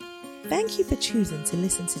Thank you for choosing to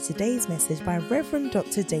listen to today's message by Reverend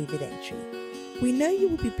Dr. David Entry. We know you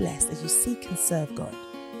will be blessed as you seek and serve God.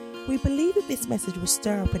 We believe that this message will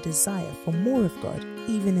stir up a desire for more of God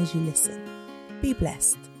even as you listen. Be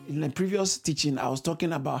blessed. In the previous teaching, I was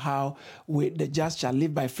talking about how the just shall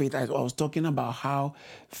live by faith. I was talking about how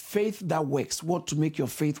faith that works, what to make your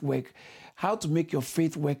faith work. How to make your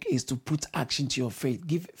faith work is to put action to your faith.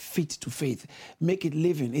 Give feet to faith. Make it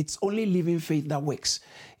living. It's only living faith that works.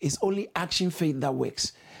 It's only action faith that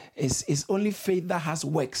works. It's only faith that has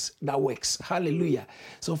works that works. Hallelujah.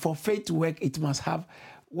 So for faith to work, it must have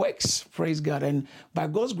works. Praise God. And by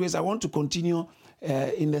God's grace, I want to continue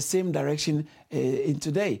in the same direction in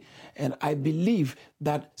today. And I believe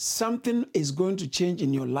that something is going to change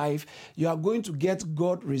in your life. You are going to get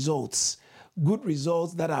God results. Good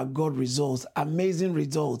results that are God results, amazing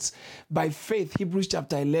results. By faith, Hebrews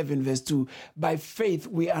chapter 11, verse 2, by faith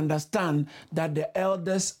we understand that the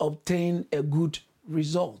elders obtained a good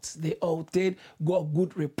results. They got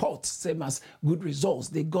good reports, same as good results.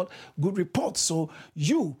 They got good reports. So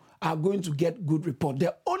you are going to get good report.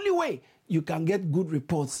 The only way you can get good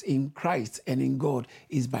reports in Christ and in God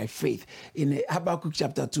is by faith. In Habakkuk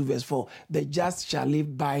chapter 2, verse 4, the just shall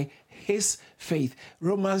live by his faith.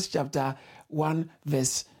 Romans chapter 1,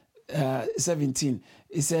 verse 17,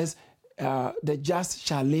 it says, the just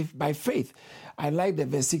shall live by faith. I like the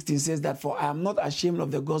verse 16 says that, for I am not ashamed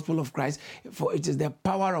of the gospel of Christ, for it is the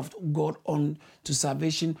power of God unto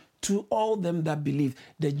salvation to all them that believe,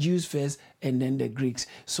 the Jews first and then the Greeks.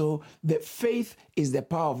 So the faith is the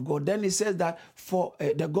power of God. Then it says that for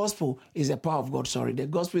the gospel is the power of God. The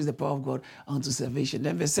gospel is the power of God unto salvation.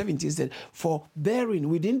 Then verse 17 said, for therein,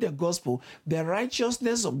 within the gospel, the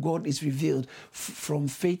righteousness of God is revealed from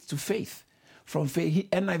faith to faith. From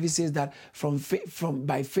faith, NIV says that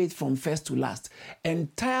by faith from first to last.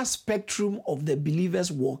 Entire spectrum of the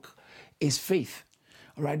believer's walk is faith.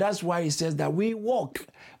 All right, that's why it says that we walk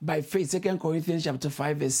by faith. 2 Corinthians chapter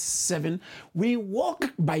 5, verse 7. We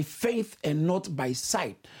walk by faith and not by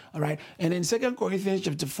sight. All right. And in 2 Corinthians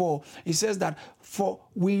chapter 4, it says that for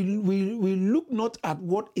we look not at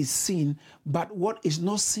what is seen, but what is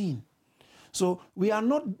not seen. So we are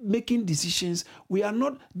not making decisions.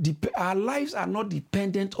 Our lives are not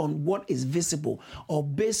dependent on what is visible or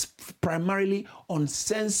based primarily on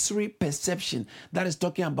sensory perception. That is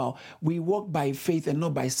talking about we walk by faith and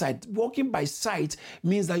not by sight. Walking by sight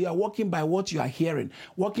means that you are walking by what you are hearing,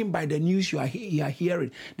 walking by the news you are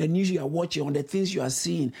hearing, the news you are watching, on the things you are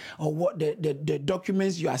seeing, or what the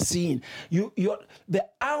documents you are seeing. The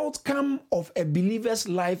outcome of a believer's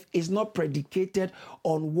life is not predicated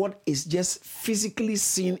on what is just physically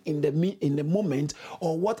seen in the moment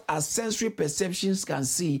or what our sensory perceptions can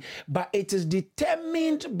see, but it is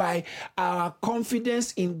determined by our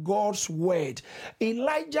confidence in God's word.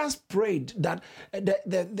 Elisha prayed that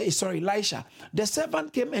Elisha, the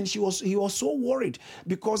servant came and he was so worried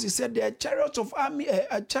because he said there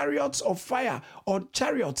are chariots of fire or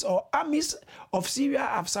chariots or armies of Syria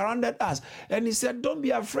have surrounded us. And he said, don't be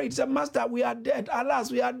afraid. He said, Master, we are dead. Alas,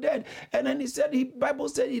 we are dead. And then he said, Bible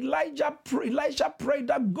said Elisha prayed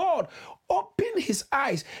that God opened his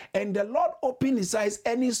eyes, and the Lord opened his eyes,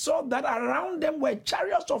 and he saw that around them were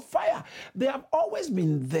chariots of fire. They have always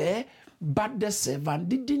been there, but the servant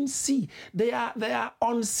didn't see. They are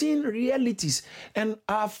unseen realities, and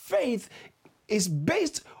our faith is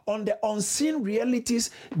based on the unseen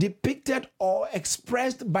realities depicted or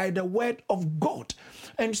expressed by the word of God.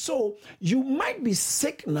 And so you might be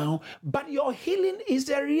sick now, but your healing is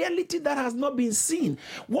a reality that has not been seen.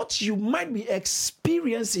 What you might be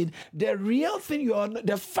experiencing, the real thing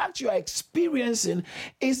the fact you are experiencing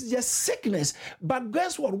is just sickness. But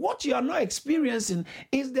guess what? What you are not experiencing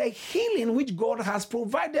is the healing which God has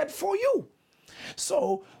provided for you.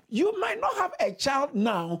 So you might not have a child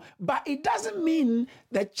now, but it doesn't mean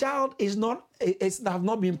the child has not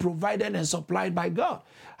been provided and supplied by God.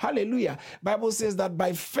 Hallelujah. Bible says that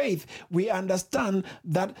by faith we understand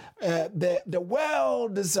that the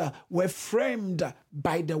worlds were framed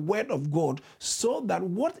by the word of God, so that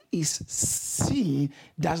what is seen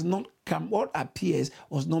does not come. What appears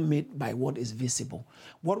was not made by what is visible.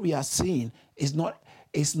 What we are seeing is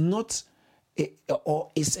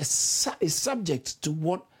subject to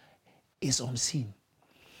what is unseen.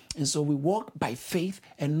 And so we walk by faith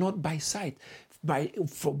and not by sight.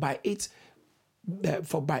 For by it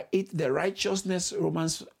the righteousness,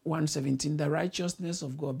 Romans 1:17, the righteousness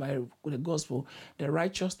of God by the gospel, the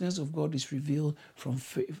righteousness of God is revealed from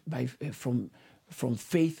faith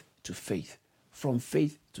to faith. From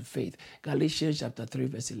faith to faith. Galatians chapter 3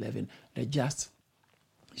 verse 11, the just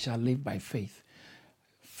shall live by faith.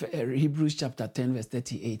 Hebrews chapter 10 verse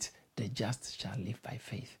 38, the just shall live by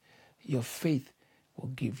faith. Your faith will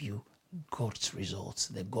give you God's results,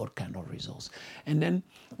 the God kind of results. And then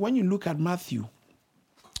when you look at Matthew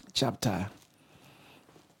chapter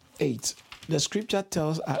 8, the scripture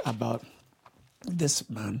tells about this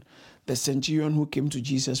man, the centurion who came to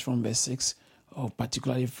Jesus from verse 6, or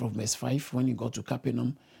particularly from verse 5, when he got to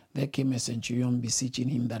Capernaum. There came a centurion beseeching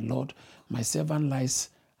him that, Lord, my servant lies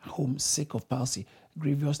home sick of palsy,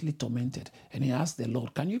 grievously tormented. And he asked the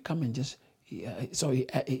Lord, can you come and just,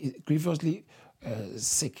 grievously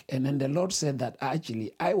sick. And then the Lord said that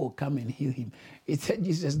actually I will come and heal him. He said,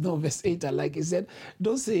 Jesus, no, verse 8, like he said,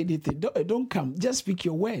 don't say anything, don't come, just speak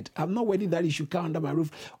your word. I'm not waiting that he should come under my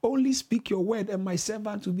roof. Only speak your word and my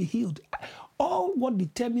servant will be healed. All what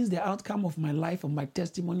determines the outcome of my life, of my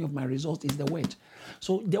testimony, of my results is the word.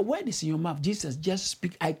 So the word is in your mouth. Jesus, just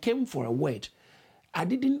speak. I came for a word. I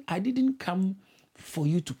didn't come for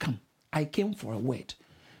you to come. I came for a word.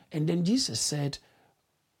 And then Jesus said,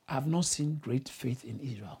 I've not seen great faith in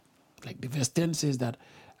Israel. Like the verse 10 says that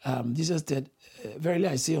Jesus said, verily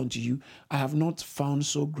I say unto you, I have not found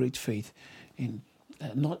so great faith in,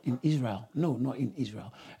 not in Israel. No, not in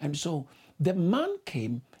Israel. And so the man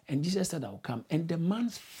came and Jesus said, I'll come. And the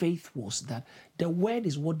man's faith was that the word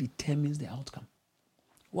is what determines the outcome.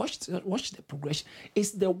 Watch the progression.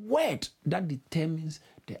 It's the word that determines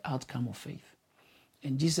the outcome of faith.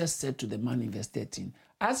 And Jesus said to the man in verse 13,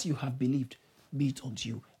 as you have believed, be it unto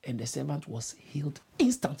you. And the servant was healed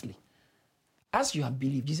instantly. As you have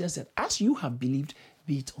believed, Jesus said, as you have believed,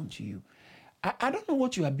 be it unto you. I don't know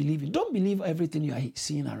what you are believing. Don't believe everything you are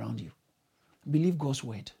seeing around you. Believe God's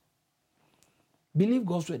word. Believe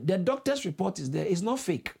God's word. The doctor's report is there. It's not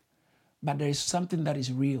fake. But there is something that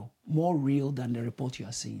is real, more real than the report you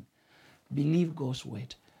are seeing. Believe God's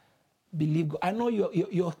word. Believe God. I know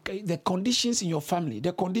the conditions in your family,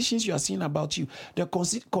 the conditions you are seeing about you, the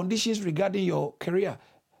conditions regarding your career,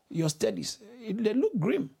 your studies, they look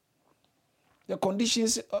grim. The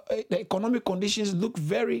conditions, the economic conditions look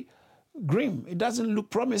very grim. It doesn't look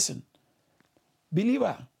promising.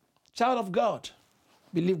 Believer, child of God,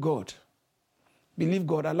 believe God. Believe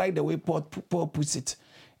God. I like the way Paul puts it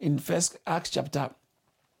in First Acts chapter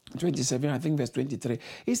 27, I think verse 23.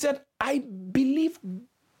 He said, I believe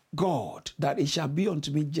God that it shall be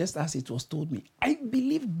unto me just as it was told me. I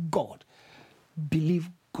believe God. Believe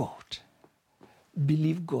God.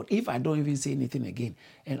 Believe God. If I don't even say anything again,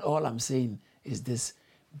 and all I'm saying is this,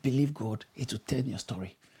 believe God, it will turn your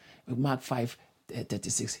story. In Mark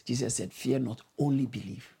 5:36, Jesus said, fear not, only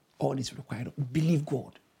believe. All is required. Believe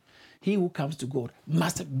God. He who comes to God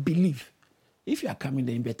must believe. If you are coming,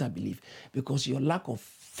 then you better believe, because your lack of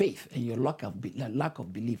faith and your lack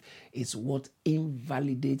of belief is what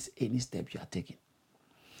invalidates any step you are taking.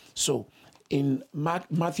 So in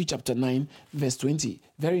Matthew chapter 9, verse 20,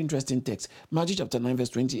 very interesting text. Matthew chapter 9, verse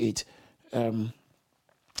 28,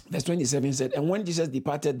 verse 27 said, and when Jesus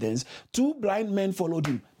departed thence, 2 blind men followed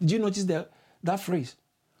him. Did you notice that phrase?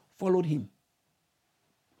 Followed him.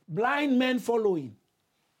 Blind men following.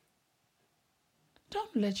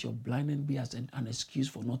 Don't let your blindness be as an excuse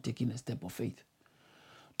for not taking a step of faith.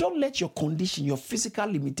 Don't let your condition, your physical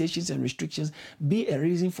limitations and restrictions be a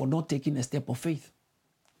reason for not taking a step of faith.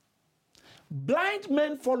 Blind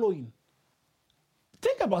men following.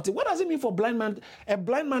 Think about it. What does it mean for a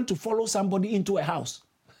blind man to follow somebody into a house?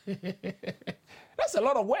 That's a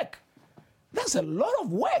lot of work. That's a lot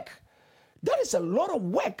of work. That is a lot of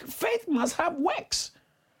work. Faith must have works.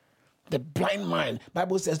 The blind man,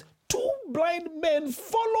 Bible says, 2 blind men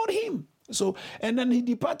followed him. So, and then he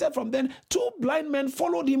departed from them. 2 blind men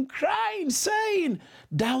followed him, crying, saying,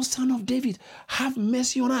 thou son of David, have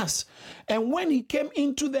mercy on us. And when he came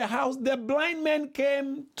into the house, the blind men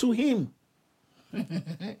came to him.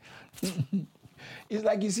 It's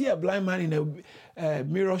like you see a blind man in a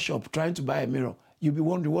mirror shop trying to buy a mirror. You'll be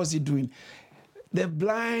wondering, what's he doing? The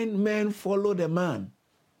blind men followed the man.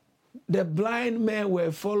 The blind men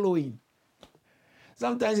were following.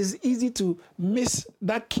 Sometimes it's easy to miss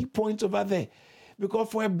that key point over there. Because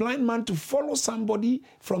for a blind man to follow somebody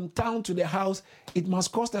from town to the house, it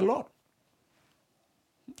must cost a lot.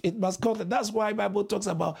 It must cost. That's why the Bible talks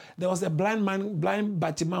about there was a blind man, blind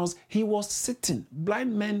Bartimaeus. He was sitting.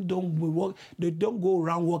 Blind men don't walk. They don't go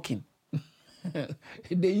around walking.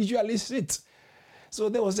 They usually sit. So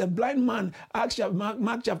there was a blind man,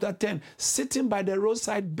 Mark chapter 10, sitting by the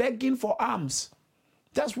roadside begging for alms.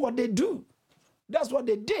 That's what they do. That's what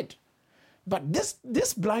they did. But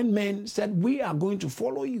this blind man said, we are going to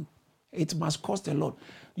follow you. It must cost a lot.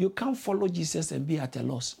 You can't follow Jesus and be at a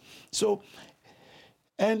loss. So,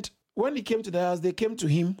 and when he came to the house, they came to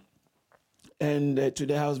him. and to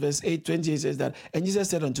the house. Verse 8:28 says that, and Jesus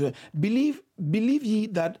said unto her, believe ye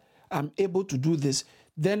that I'm able to do this?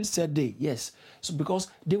 Then said they, yes. So because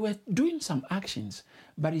they were doing some actions,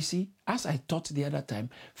 but you see, as I taught the other time,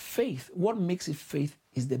 faith, what makes it faith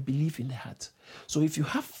is the belief in the heart. So if you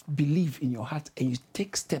have belief in your heart and you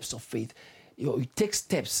take steps of faith, you take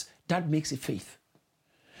steps, that makes it faith.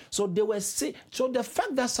 So they were saying, so the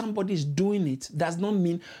fact that somebody is doing it does not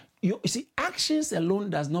mean, you see, actions alone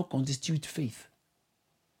does not constitute faith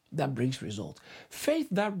that brings result. Faith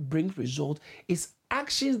that brings result is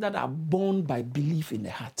actions that are born by belief in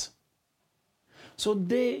the heart. So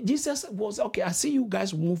Jesus was, okay, I see you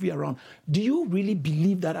guys moving around. Do you really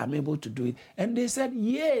believe that I'm able to do it? And they said,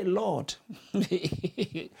 yeah, Lord.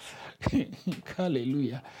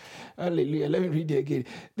 Hallelujah. Hallelujah. Let me read it again.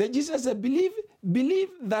 Then Jesus said, believe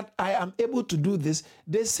that I am able to do this.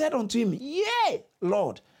 They said unto him, yeah,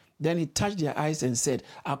 Lord. Then he touched their eyes and said,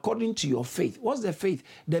 according to your faith. What's the faith?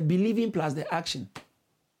 The believing plus the action.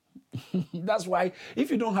 That's why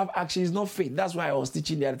if you don't have action, it's not faith. That's why I was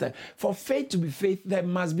teaching the other time. For faith to be faith, there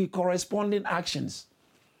must be corresponding actions.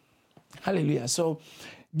 Hallelujah. So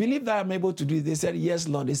believe that I'm able to do it. They said, yes,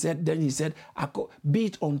 Lord. Then he said, be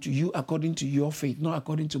it unto you according to your faith, not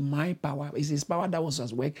according to my power. It's his power that was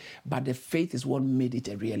at work, but the faith is what made it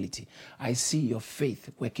a reality. I see your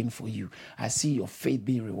faith working for you. I see your faith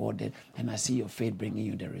being rewarded, and I see your faith bringing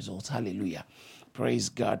you the results. Hallelujah. Praise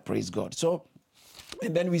God. Praise God. So,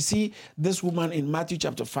 and then we see this woman in Matthew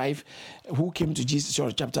chapter 5 who came to Jesus, or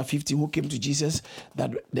chapter 15, who came to Jesus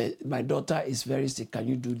that my daughter is very sick. Can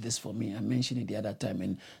you do this for me? I mentioned it the other time,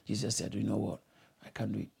 and Jesus said, you know what? I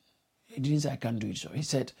can't do it. He didn't say I can't do it. So he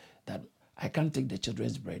said that I can't take the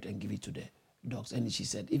children's bread and give it to the dogs. And she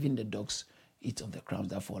said, even the dogs eat of the crumbs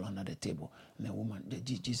that fall under the table. And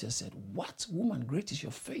Jesus said, what? Woman, great is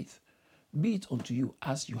your faith. Be it unto you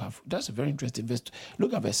as you have. That's a very interesting verse.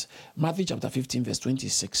 Look at verse Matthew chapter 15, verse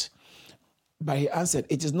 26. But he answered,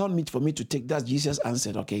 it is not meet for me to take. That's Jesus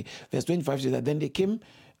answered. Okay. Verse 25 says that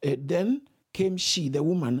then came she, the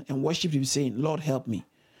woman, and worshipped him, saying, Lord, help me.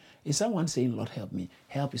 Is someone saying, Lord, help me?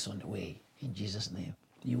 Help is on the way. In Jesus' name.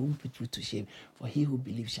 You won't be put to shame. For he who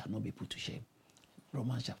believes shall not be put to shame.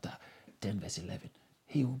 Romans chapter 10, verse 11.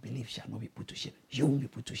 He who believes shall not be put to shame. You won't be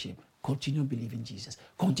put to shame. Continue believing Jesus.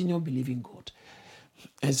 Continue believing God.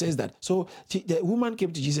 And says that. So the woman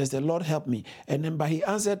came to Jesus and said, Lord, help me. And then he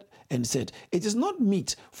answered and said, it is not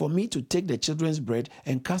meet for me to take the children's bread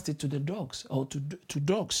and cast it to the dogs or to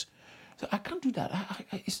dogs. So I can't do that.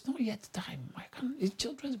 It's not yet time. I can't. It's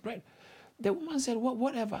children's bread. The woman said,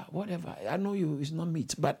 whatever. I know it's not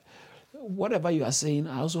meat, but whatever you are saying,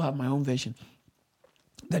 I also have my own version.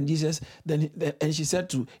 Then and she said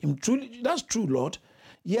to him, truly, that's true, Lord.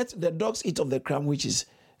 Yet the dogs eat of the crumb which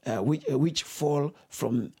fall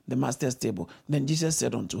from the master's table. Then Jesus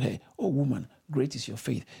said unto her, O woman, great is your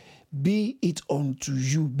faith. Be it unto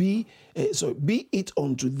you, be it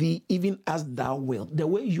unto thee, even as thou wilt. The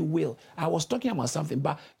way you will. I was talking about something,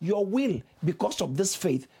 but your will, because of this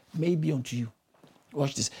faith, may be unto you.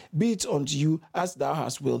 Watch this. Be it unto you as thou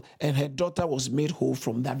hast will. And her daughter was made whole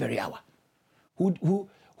from that very hour.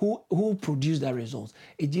 Who produced that result?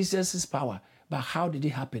 It's Jesus' power. But how did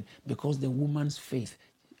it happen? Because the woman's faith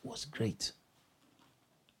was great.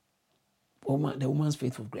 The woman's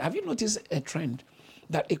faith was great. Have you noticed a trend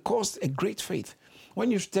that it caused a great faith? When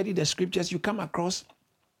you study the scriptures, you come across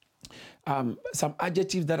some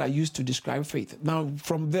adjectives that are used to describe faith. Now,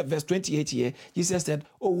 from verse 28 here, Jesus said,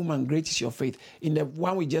 "O woman, great is your faith." In the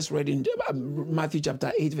one we just read in Matthew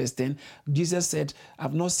chapter 8, verse 10, Jesus said,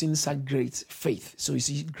 "I've not seen such great faith." So you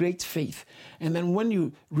see, great faith. And then when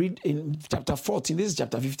you read in chapter 14, this is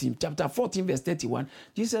chapter 15, chapter 14, verse 31,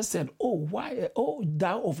 Jesus said, "Oh,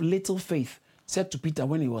 thou of little faith," said to Peter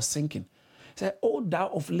when he was sinking. Say, "Oh, thou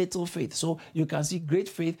of little faith." So you can see great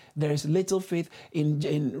faith. There is little faith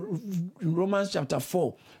in Romans chapter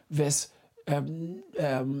 4, verse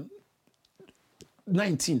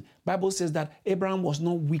 19. Bible says that Abraham was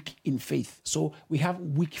not weak in faith. So we have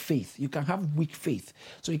weak faith. You can have weak faith.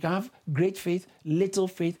 So you can have great faith, little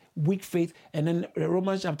faith, weak faith. And then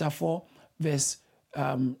Romans chapter 4, verse,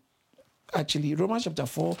 Romans chapter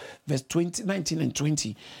 4, verse 19 and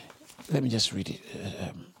 20. Let me just read it.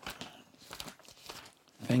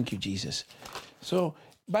 Thank you, Jesus. So,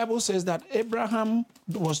 Bible says that Abraham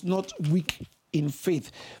was not weak in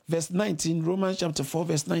faith. Verse 19, Romans chapter 4,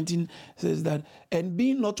 verse 19 says that, and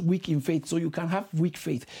being not weak in faith, so you can have weak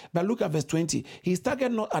faith. But look at verse 20. He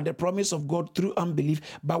staggered not at the promise of God through unbelief,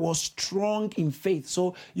 but was strong in faith.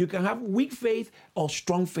 So you can have weak faith or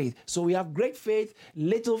strong faith. So we have great faith,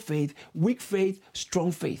 little faith, weak faith,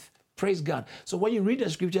 strong faith. Praise God. So when you read the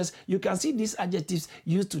scriptures, you can see these adjectives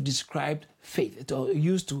used to describe faith, or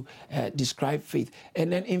used to describe faith.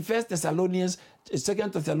 And then in 2 Thessalonians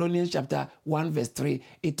chapter 1 verse 3,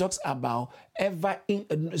 it talks about a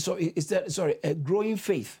growing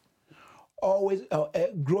faith. Always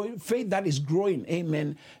growing faith that is growing.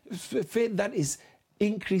 Amen. Faith that is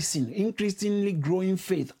increasingly growing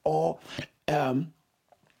faith, or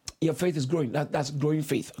your faith is growing. That's growing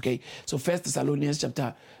faith. Okay. So 2 Thessalonians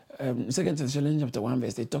chapter 1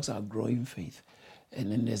 verse 8 talks about growing faith.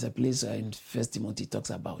 And then there's a place in 1 Timothy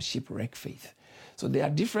talks about shipwreck faith. So there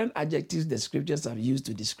are different adjectives the scriptures have used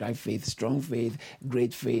to describe faith: strong faith,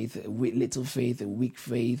 great faith, little faith, weak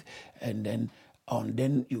faith, and then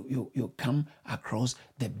you come across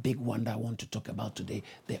the big one that I want to talk about today: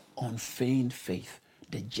 the unfeigned faith,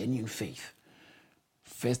 the genuine faith.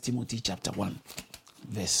 1 Timothy chapter 1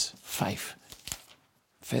 verse 5.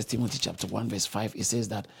 1 Timothy chapter 1 verse 5, it says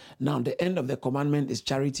that, now the end of the commandment is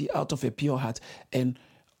charity out of a pure heart and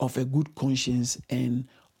of a good conscience and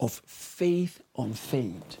of faith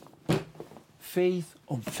unfeigned. Faith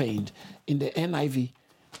unfeigned. In the NIV,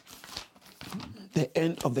 the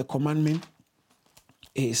end of the commandment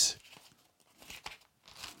is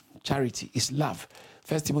charity, is love.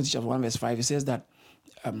 1 Timothy chapter 1 verse 5, it says that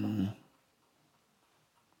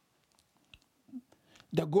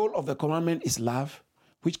the goal of the commandment is love,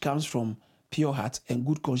 which comes from pure heart and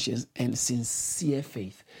good conscience and sincere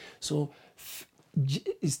faith. So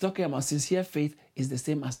it's talking about sincere faith is the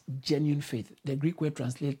same as genuine faith. The Greek word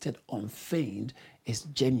translated unfeigned is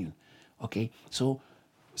genuine. Okay, so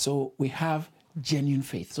we have genuine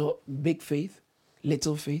faith. So big faith,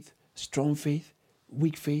 little faith, strong faith,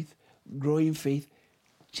 weak faith, growing faith,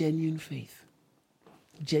 genuine faith.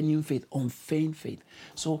 Genuine faith, unfeigned faith.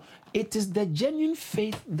 So it is the genuine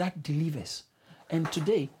faith that delivers. And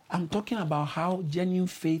today, I'm talking about how genuine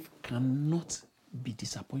faith cannot be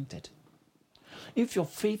disappointed. If your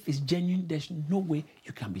faith is genuine, there's no way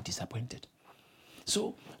you can be disappointed.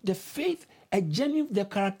 So the faith, the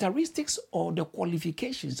characteristics or the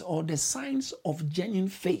qualifications or the signs of genuine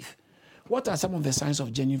faith. What are some of the signs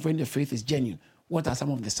of genuine when the faith is genuine? What are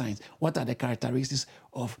some of the signs? What are the characteristics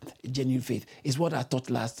of genuine faith? Is what I taught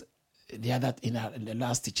in the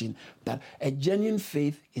last teaching, that a genuine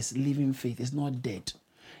faith is living faith. It's not dead.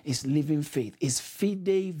 It's living faith. It's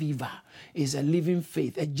fide viva. It's a living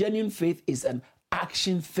faith. A genuine faith is an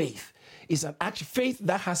action faith. It's an action faith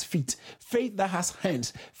that has feet, faith that has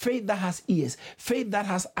hands, faith that has ears, faith that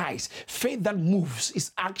has eyes, faith that moves.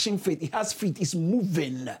 It's action faith. It has feet. It's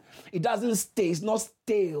moving. It doesn't stay. It's not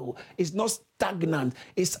stale. It's not stagnant.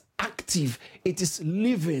 It's active. It is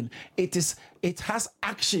living. It has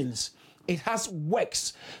actions. It has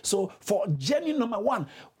works. So for genuine, number one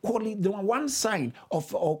sign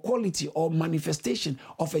of or quality or manifestation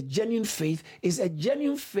of a genuine faith is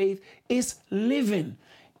living.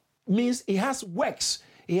 Means it has works.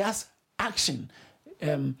 It has action.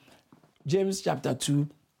 James chapter 2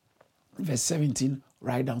 verse 17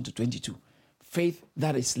 right down to 22. Faith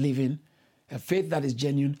that is living, a faith that is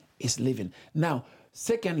genuine is living. Now,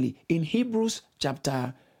 secondly, in Hebrews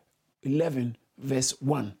chapter 11 verse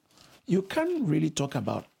 1, you can't really talk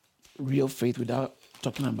about real faith without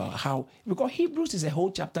talking about how, because Hebrews is a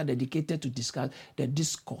whole chapter dedicated to discuss the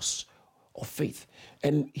discourse of faith.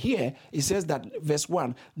 And here it says that verse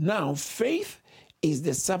 1, now faith is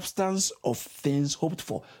the substance of things hoped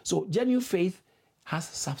for. So genuine faith has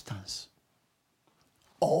substance.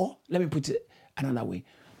 Or, let me put it another way.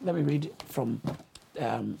 Let me read from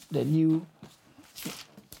the New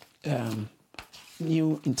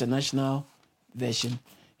International Version.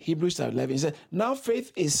 Hebrews 11. It says, now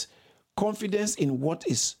faith is confidence in what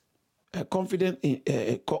is confident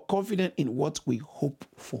in what we hope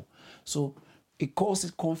for. So it calls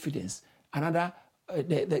it confidence. Another,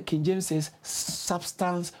 the King James says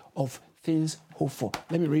substance of things hoped for.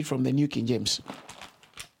 Let me read from the New King James.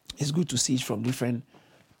 It's good to see it from different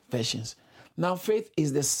versions. Now faith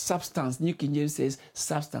is the substance. New King James says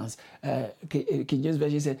substance. King James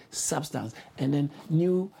Version says substance. And then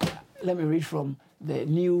let me read from the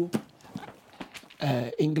New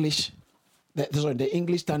English, the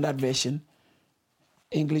English Standard Version.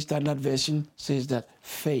 English Standard Version says that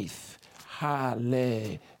faith,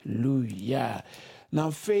 hallelujah.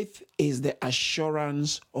 Now faith is the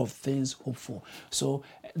assurance of things hoped for. So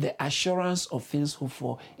the assurance of things hoped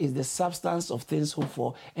for is the substance of things hoped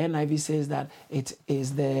for. NIV says that it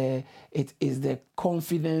is the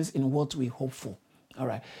confidence in what we hope for. All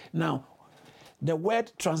right. Now, the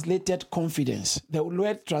word translated confidence, the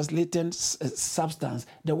word translated substance,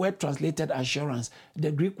 the word translated assurance,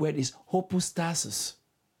 the Greek word is hypostasis.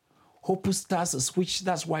 Hypostasis, which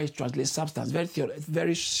that's why it translates substance.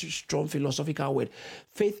 Very strong philosophical word.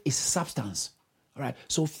 Faith is substance. All right.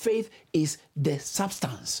 So faith is the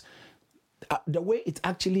substance. The way it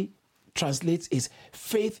actually translates is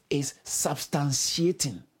faith is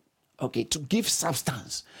substantiating. Okay, to give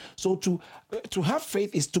substance. So to have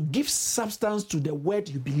faith is to give substance to the word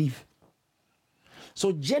you believe.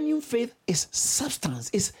 So genuine faith is substance.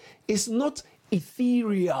 It's not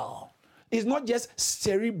ethereal. It's not just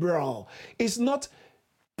cerebral. It's not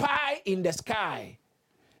pie in the sky.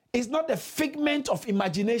 It's not the figment of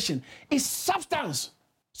imagination. It's substance.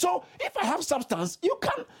 So if I have substance, you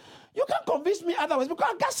can convince me otherwise because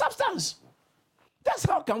I've got substance. That's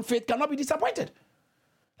how faith cannot be disappointed.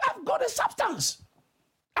 I've got a substance.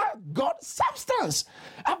 I've got substance.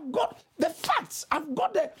 I've got the facts. I've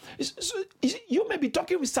got you may be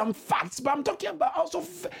talking with some facts, but I'm talking about also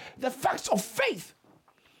the facts of faith.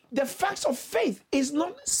 The facts of faith is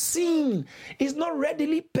not seen, is not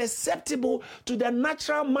readily perceptible to the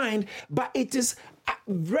natural mind, but it is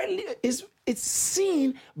really it's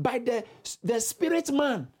seen by the spirit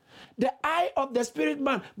man. The eye of the spirit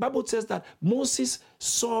man. Bible says that Moses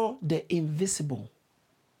saw the invisible.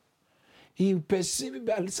 He perceived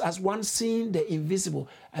as one seeing the invisible.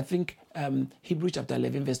 I think Hebrews chapter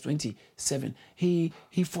 11 verse 27. He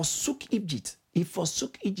forsook Egypt. He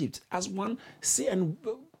forsook Egypt as one seeing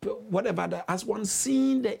as one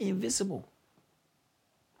seeing the invisible.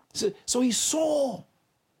 So he saw.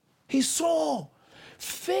 He saw.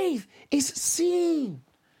 Faith is seen.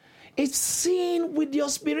 It's seen with your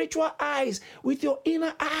spiritual eyes, with your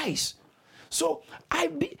inner eyes. So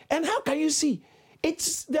and how can you see?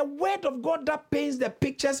 It's the word of God that paints the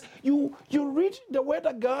pictures. You read the word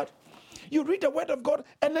of God. You read the word of God,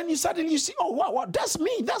 and then you suddenly see, oh, wow, that's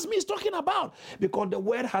me. That's me he's talking about. Because the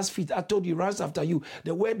word has feet. I told you, runs after you.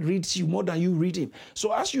 The word reads you more than you read him.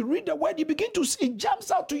 So as you read the word, you begin to see, it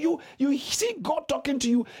jumps out to you. You see God talking to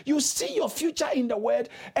you. You see your future in the word.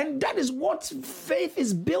 And that is what faith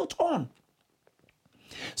is built on.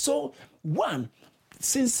 So, 1,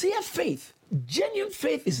 sincere faith, genuine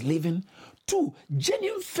faith is living. 2,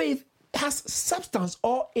 genuine faith has substance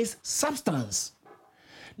or is substance.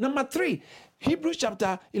 Number 3, Hebrews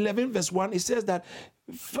chapter 11 verse 1, it says that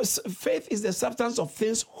faith is the substance of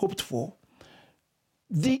things hoped for,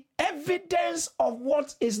 the evidence of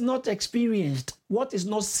what is not experienced, what is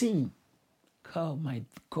not seen. Oh my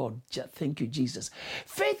God, thank you, Jesus.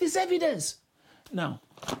 Faith is evidence. Now,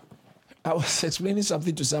 I was explaining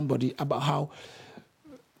something to somebody about how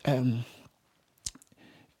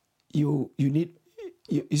you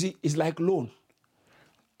see, it's like loan.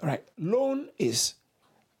 Right? Loan is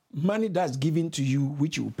money that's given to you,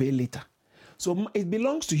 which you will pay later. So it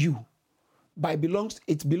belongs to you, but it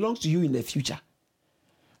belongs to you in the future.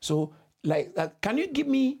 So, can you give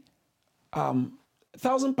me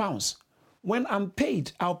 £1,000? When I'm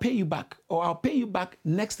paid, I'll pay you back, or I'll pay you back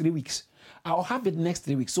next 3 weeks. I'll have it next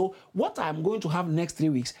 3 weeks. So what I'm going to have next 3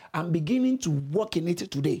 weeks, I'm beginning to work in it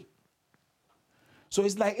today. So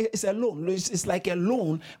it's a loan. It's like a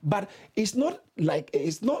loan, but it's not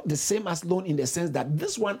the same as loan in the sense that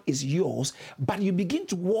this one is yours, but you begin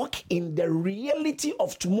to walk in the reality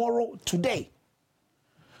of tomorrow today.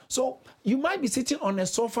 So you might be sitting on a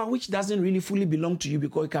sofa which doesn't really fully belong to you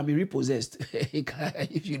because it can be repossessed.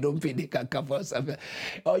 If you don't pay, they can come for something.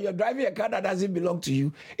 Or you're driving a car that doesn't belong to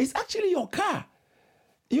you. It's actually your car.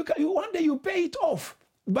 One day you pay it off.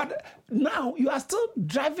 But now you are still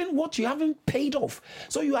driving what you haven't paid off.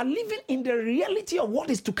 So you are living in the reality of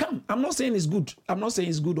what is to come. I'm not saying it's good. I'm not saying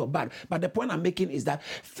it's good or bad. But the point I'm making is that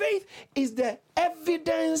faith is the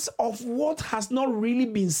evidence of what has not really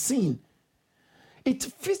been seen. It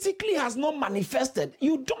physically has not manifested.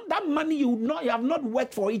 That money you have not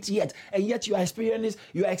worked for it yet, and yet you are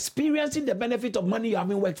experiencing the benefit of money you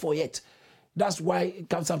haven't worked for yet. That's why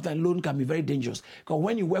sometimes loan can be very dangerous. Because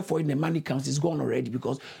when you work for it, the money comes, it's gone already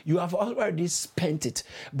because you have already spent it.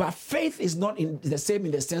 But faith is not the same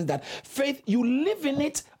in the sense that faith, you live in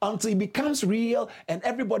it until it becomes real and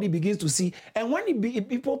everybody begins to see. And when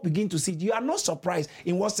people begin to see it, you are not surprised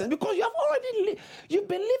in what sense? Because you have already you've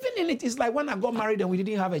been living in it. It's like when I got married and we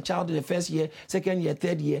didn't have a child in the first year, second year,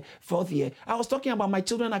 third year, fourth year. I was talking about my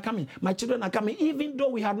children are coming. My children are coming, even though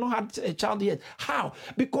we had not had a child yet. How?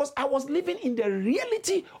 Because I was living in the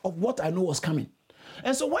reality of what I know was coming.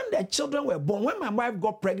 And so when the children were born, when my wife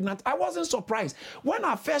got pregnant, I wasn't surprised. When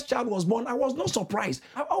our first child was born, I was not surprised.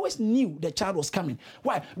 I always knew the child was coming.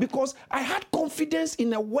 Why? Because I had confidence in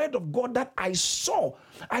the word of God that I saw.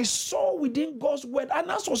 I saw within God's word. And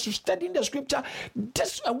as I was studying the scripture,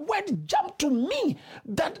 this word jumped to me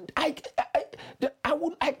that I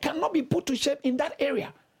cannot be put to shame in that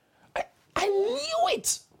area. I knew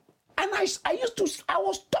it. And I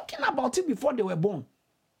was talking about it before they were born.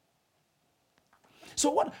 So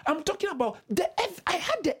what I'm talking about, I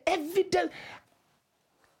had the evidence.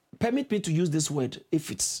 Permit me to use this word if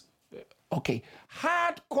it's okay.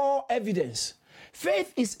 Hardcore evidence.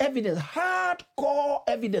 Faith is evidence, hardcore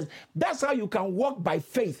evidence. That's how you can walk by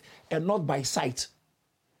faith and not by sight.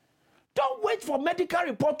 Don't wait for medical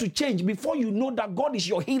report to change before you know that God is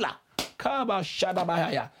your healer. Don't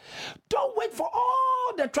wait for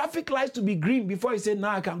all the traffic lights to be green before you say,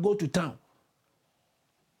 now I can go to town.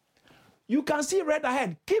 You can see red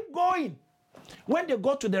ahead. Keep going. When they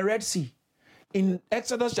got to the Red Sea, in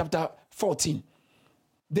Exodus chapter 14,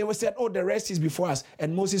 they were said, oh, the Red Sea is before us.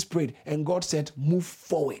 And Moses prayed, and God said, move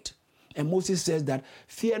forward. And Moses says that,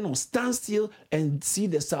 fear not, stand still and see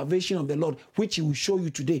the salvation of the Lord, which he will show you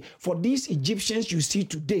today. For these Egyptians you see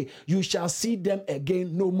today, you shall see them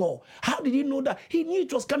again no more. How did he know that? He knew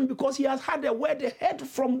it was coming because he has had a word ahead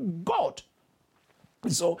from God.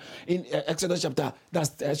 So in Exodus chapter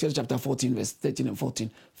 14, verse 13 and 14,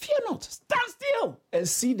 fear not, stand still and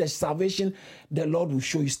see the salvation the Lord will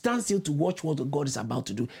show you. Stand still to watch what God is about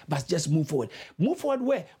to do, but just move forward. Move forward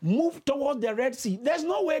where? Move towards the Red Sea. There's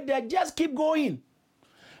no way there, just keep going.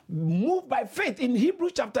 Move by faith. In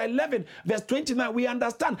Hebrews chapter 11, verse 29, we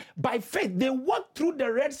understand by faith they walked through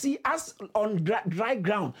the Red Sea as on dry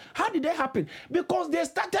ground. How did that happen? Because they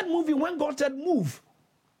started moving when God said move.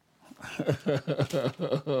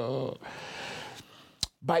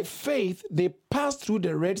 By faith, they passed through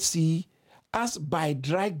the Red Sea as by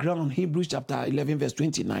dry ground. Hebrews chapter 11, verse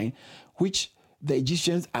 29, which the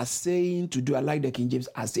Egyptians are saying to do, I like the King James,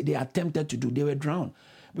 as they attempted to do, they were drowned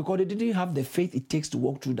because they didn't have the faith it takes to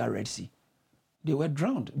walk through the Red Sea. They were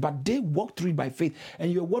drowned, but they walked through it by faith.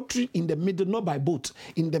 And you walk through in the middle, not by boat.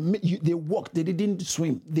 They walked. They didn't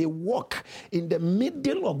swim. They walk in the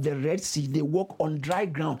middle of the Red Sea. They walk on dry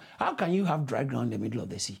ground. How can you have dry ground in the middle of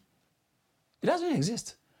the sea? It doesn't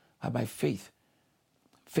exist. But by faith,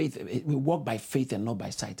 we walk by faith and not by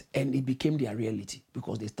sight. And it became their reality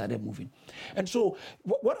because they started moving. And so,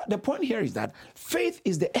 what the point here is that faith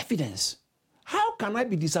is the evidence. How can I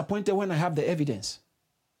be disappointed when I have the evidence?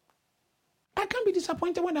 I can't be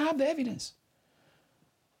disappointed when I have the evidence.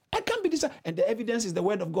 I can't be disappointed. And the evidence is the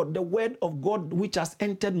word of God. The word of God which has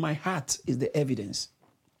entered my heart is the evidence.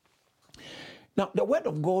 Now, the word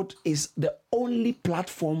of God is the only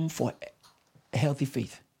platform for healthy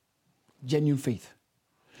faith, genuine faith.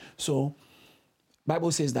 So,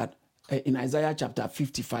 Bible says that in Isaiah chapter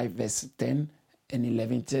 55, verse 10 and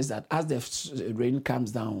 11, it says that as the rain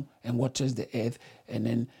comes down and waters the earth, and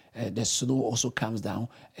then the snow also comes down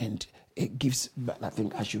and it gives, but I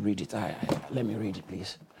think I should read it. Let me read it,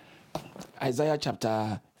 please. Isaiah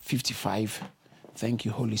chapter 55. Thank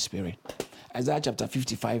you, Holy Spirit. Isaiah chapter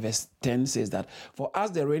 55, verse 10 says that, for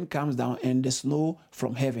as the rain comes down and the snow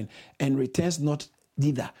from heaven and returns not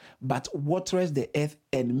thither, but waters the earth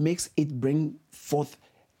and makes it bring forth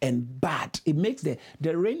and bud. It makes the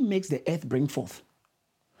rain makes the earth bring forth.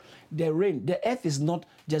 The earth is not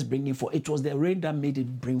just bringing forth. It was the rain that made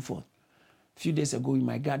it bring forth. A few days ago in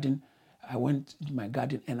my garden, I went to my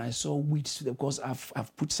garden and I saw weeds because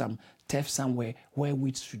I've put some turf somewhere where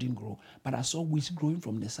weeds shouldn't grow. But I saw weeds growing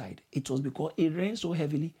from the side. It was because it rained so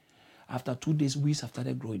heavily. After 2 days, weeds have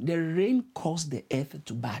started growing. The rain caused the earth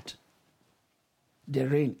to bud. The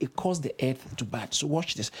rain, it caused the earth to bud. So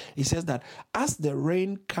watch this. It says that as the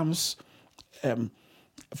rain comes,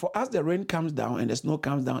 as the rain comes down and the snow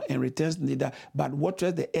comes down and returns neither, but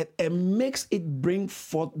waters the earth and makes it bring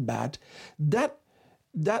forth bud, that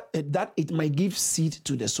it might give seed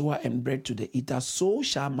to the sower and bread to the eater, so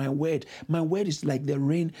shall my word. My word is like the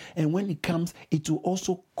rain, and when it comes, it will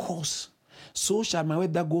also cause. So shall my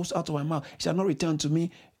word that goes out of my mouth. It shall not return to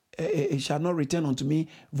me. It shall not return unto me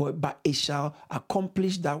void, but it shall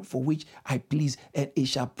accomplish that for which I please, and it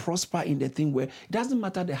shall prosper in the thing where it doesn't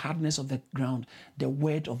matter the hardness of the ground. The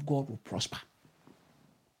word of God will prosper.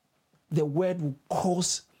 The word will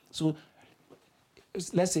cause. So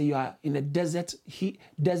let's say you are in a desert,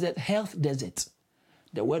 health desert.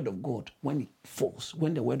 The word of God, when it falls,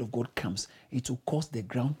 when the word of God comes, it will cause the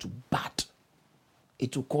ground to bud.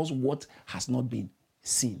 It will cause what has not been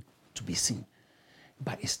seen to be seen.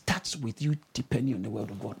 But it starts with you depending on the word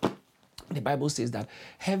of God. The Bible says that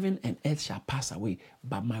heaven and earth shall pass away,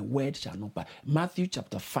 but my word shall not pass. Matthew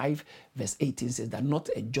chapter 5, verse 18 says that not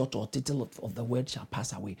a jot or tittle of the word shall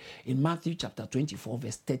pass away. In Matthew chapter 24,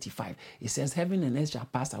 verse 35, it says, heaven and earth shall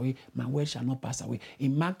pass away, my word shall not pass away.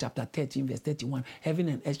 In Mark chapter 13, verse 31, heaven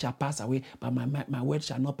and earth shall pass away, but my word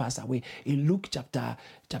shall not pass away. In Luke chapter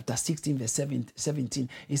 16, verse 17,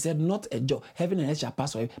 it said, not a jot, heaven and earth shall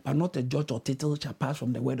pass away, but not a jot or tittle shall pass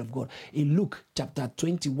from the word of God. In Luke chapter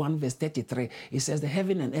 21, verse 33, it says, the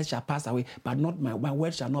heaven and earth shall pass away, but not my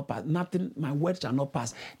word shall not pass. Nothing, my word shall not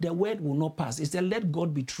pass. The word will not pass. It said, let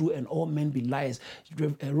God be true and all men be liars.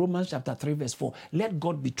 Romans chapter 3, verse 4. Let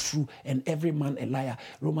God be true and every man a liar.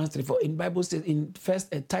 Romans 3, 4. In Bible says in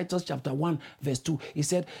Titus chapter 1, verse 2, it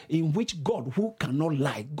said, in which God, who cannot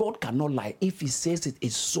lie, God cannot lie. If he says it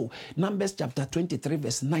is so. Numbers chapter 23,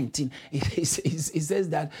 verse 19, it says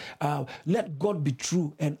that let God be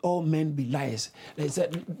true and all men be liars. It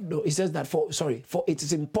says that for it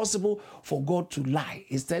is impossible for God to lie.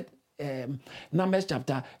 It said Numbers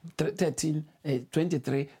chapter 13,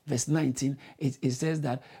 23, verse 19, it says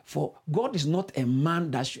that for God is not a man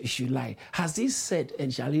that should lie. Has he said,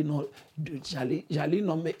 and shall he not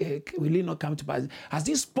make, will he not come to pass? Has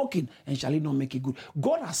he spoken, and shall he not make it good?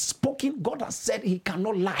 God has spoken, God has said, he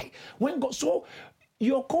cannot lie. So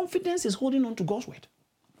your confidence is holding on to God's word.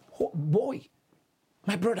 Boy,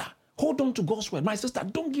 my brother, hold on to God's word. My sister,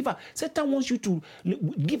 don't give up. Satan wants you to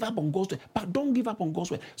give up on God's word, but don't give up on God's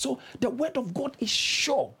word. So the word of God is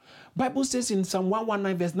sure. Bible says in Psalm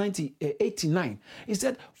 119, verse 89, it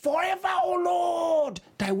said, forever, O Lord,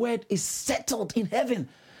 thy word is settled in heaven.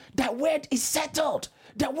 Thy word is settled.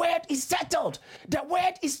 The word is settled. The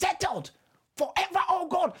word is settled. Forever, oh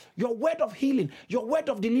God, your word of healing, your word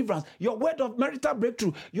of deliverance, your word of marital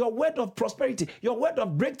breakthrough, your word of prosperity, your word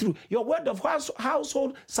of breakthrough, your word of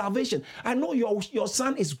household salvation. I know your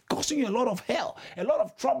son is causing you a lot of hell, a lot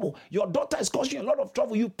of trouble. Your daughter is causing you a lot of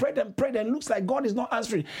trouble. You prayed and it looks like God is not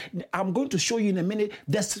answering. I'm going to show you in a minute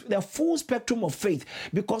the full spectrum of faith,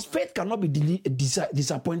 because faith cannot be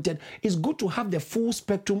disappointed. It's good to have the full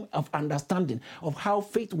spectrum of understanding of how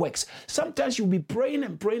faith works. Sometimes you'll be praying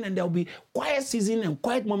and there'll be quiet season and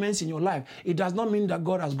quiet moments in your life. It does not mean that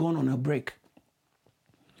God has gone on a break.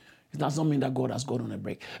 It does not mean that God has gone on a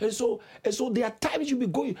break. And so there are times you'll be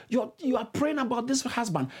going, you are praying about this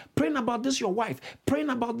husband, praying about this your wife, praying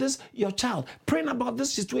about this your child, praying about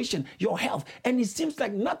this situation, your health, and it seems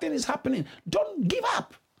like nothing is happening. Don't give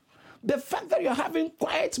up. The fact that you're having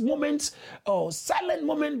quiet moments or silent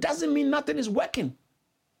moments doesn't mean nothing is working.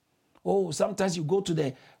 Oh, sometimes you go to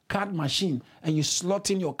the card machine and you slot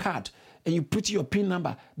in your card and you put your PIN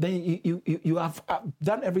number, then you have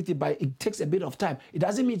done everything, but it takes a bit of time. It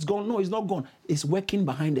doesn't mean it's gone. No, it's not gone. It's working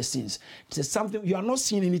behind the scenes. It's something, you are not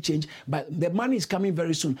seeing any change, but the money is coming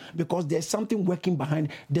very soon because there's something working behind.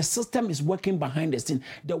 The system is working behind the scene.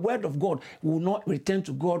 The word of God will not return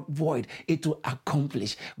to God void. It will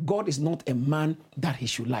accomplish. God is not a man that he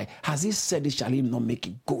should lie. Has he said it, shall he not make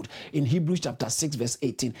it good? In Hebrews chapter 6, verse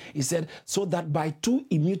 18, he said, so that by two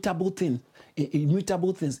immutable things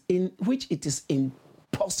in which it is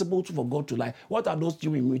impossible for God to lie. What are those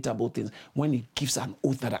two immutable things? When he gives an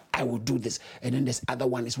oath that I will do this, and then this other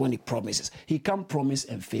one is when he promises. He can't promise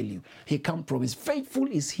and fail you. He can't promise. Faithful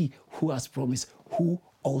is he who has promised, who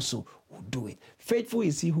also will do it. Faithful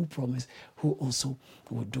is he who promised, who also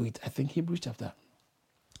will do it. I think Hebrews chapter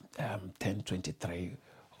 10:23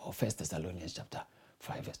 or 1 Thessalonians chapter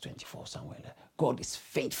 5 verse 24, somewhere there. God is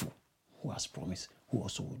faithful who has promised, who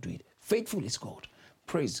also will do it. Faithful is God.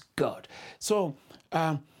 Praise God. So,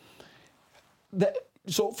 for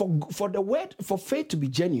the word, for faith to be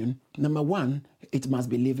genuine, number one, it must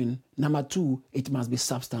be living. Number two, it must be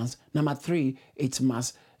substance. Number three, it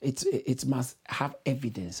must have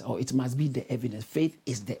evidence, or it must be the evidence. Faith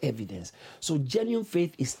is the evidence. So genuine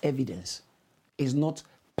faith is evidence. It's not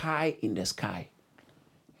pie in the sky.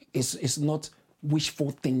 It's not wishful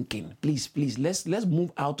thinking. Please, let's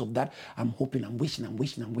move out of that. I'm hoping, I'm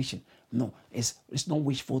wishing. No, it's not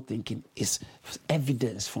wishful thinking. It's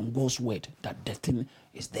evidence from God's word that the thing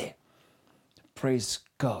is there. Praise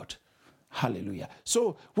God. Hallelujah.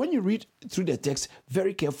 So when you read through the text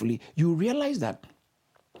very carefully, you realize that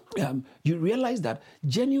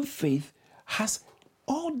genuine faith has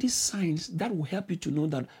all these signs that will help you to know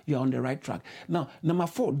that you're on the right track. Now, number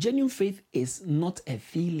 4, genuine faith is not a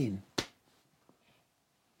feeling.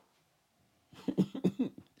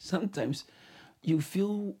 Sometimes you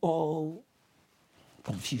feel all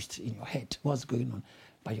confused in your head. What's going on?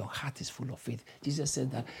 But your heart is full of faith. Jesus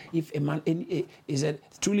said that if a man, he said,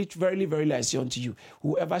 truly, verily, verily, I say unto you,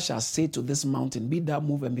 whoever shall say to this mountain, be thou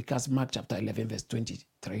moved and be cast, Mark chapter 11, verse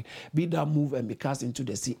 23, be thou moved and be cast into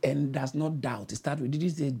the sea, and does not doubt. It started with, did he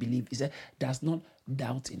say believe? He said, does not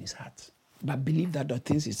doubt in his heart, but believe that the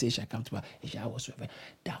things he says shall come to pass. He shall whatsoever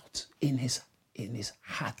doubt in his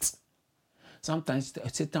heart. Sometimes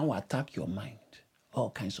Satan will attack your mind,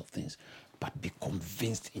 all kinds of things. But be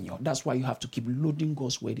convinced in your. That's why you have to keep loading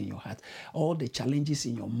God's word in your heart. All the challenges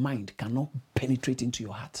in your mind cannot penetrate into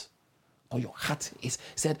your heart. Or your heart is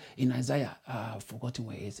said in Isaiah, forgotten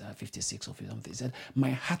where it's 56 or something. It said, my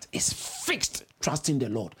heart is fixed, trusting the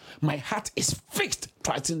Lord. My heart is fixed,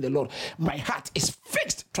 trusting the Lord. My heart is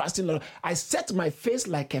fixed, trusting the Lord. I set my face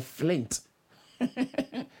like a flint.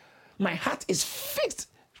 My heart is fixed,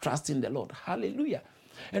 trusting the Lord. Hallelujah.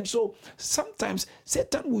 And so sometimes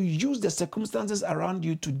Satan will use the circumstances around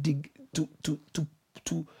you to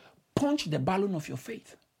punch the balloon of your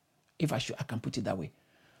faith, if I can put it that way,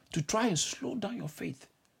 to try and slow down your faith,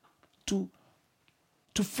 to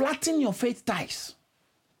flatten your faith ties.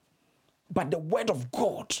 But the word of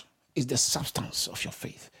God is the substance of your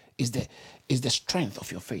faith, is the strength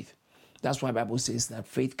of your faith. That's why the Bible says that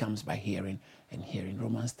faith comes by hearing, and hearing,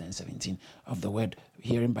 Romans 10:17, of the word,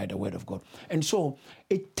 hearing by the word of God. And so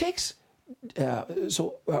it takes, the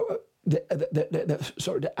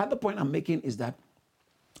other point I'm making is that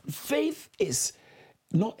faith is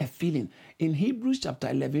not a feeling. In Hebrews chapter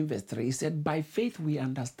 11, verse 3, it said, by faith we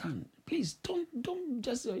understand. Please don't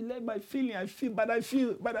just let my feeling, I feel.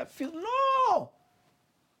 No!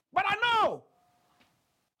 But I know.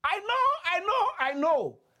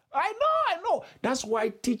 That's why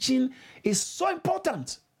teaching is so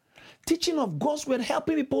important. Teaching of God's word,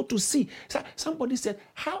 helping people to see. Somebody said,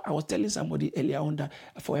 I was telling somebody earlier on that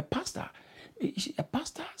for a pastor,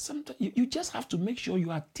 sometimes you just have to make sure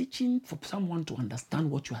you are teaching for someone to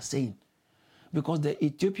understand what you are saying. Because the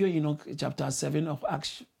Ethiopian, chapter 7 of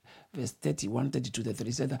Acts, verse 31, 32,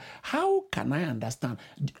 33 said that, how can I understand?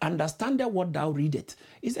 Understand what thou readest.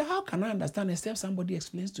 He said, how can I understand except somebody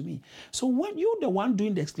explains to me? So when you're the one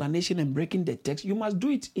doing the explanation and breaking the text, you must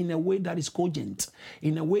do it in a way that is cogent,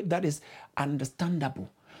 in a way that is understandable.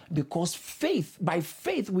 Because by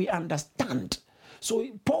faith we understand. So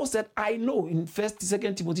Paul said, I know in 2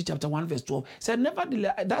 Timothy chapter 1, verse 12, said,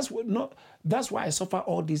 nevertheless, that's why I suffer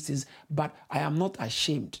all these things, but I am not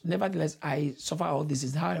ashamed. Nevertheless, I suffer all these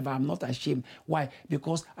things. However, I am not ashamed. Why?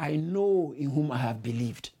 Because I know in whom I have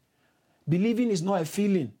believed. Believing is not a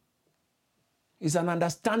feeling. It's an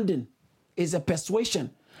understanding. It's a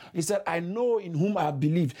persuasion. He said, I know in whom I have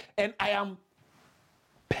believed, and I am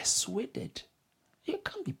persuaded. You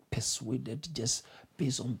can't be persuaded just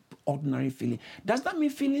based on ordinary feeling. Does that mean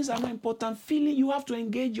feelings are not important? Feeling, you have to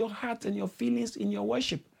engage your heart and your feelings in your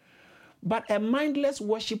worship. But a mindless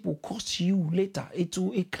worship will cost you later. It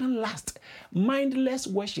can't last. Mindless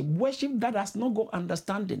worship that has not got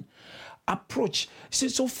understanding, approach.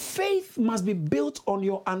 So faith must be built on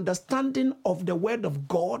your understanding of the word of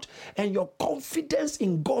God and your confidence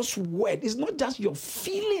in God's word. It's not just your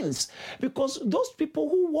feelings, because those people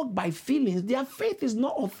who walk by feelings, their faith is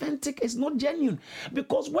not authentic, it's not genuine.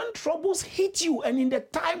 Because when troubles hit you and in the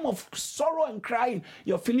time of sorrow and crying,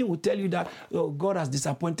 your feeling will tell you that, oh, God has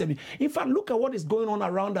disappointed me. In fact, look at what is going on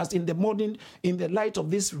around us in the light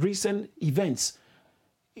of these recent events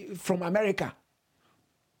from America.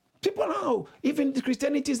 People now, even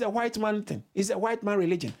Christianity is a white man thing. It's a white man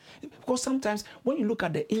religion. Because sometimes when you look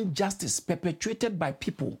at the injustice perpetrated by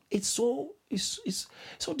people, it's so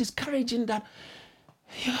discouraging that,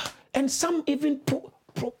 yeah, and some even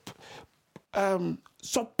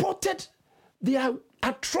supported their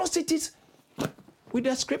atrocities with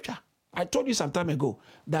the scripture. I told you some time ago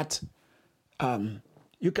that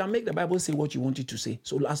you can make the Bible say what you want it to say.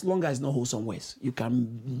 So as long as it's not wholesome words, you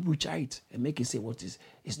can butcher it and make it say what it's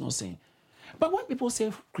not saying. But when people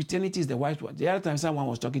say Christianity is the white one, the other time someone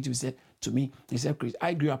was talking to me, he said,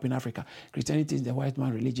 I grew up in Africa. Christianity is the white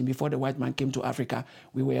man religion. Before the white man came to Africa,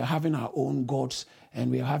 we were having our own gods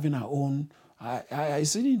and we were having our own. I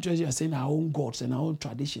see interesting you saying our own gods and our own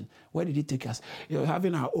tradition. Where did it take us? You're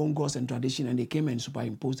having our own gods and tradition, and they came and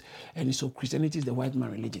superimposed. And so Christianity is the white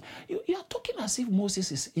man religion. You are talking as if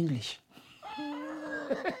Moses is English.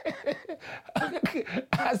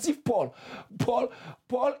 As if Paul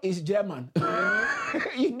is German.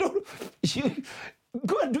 You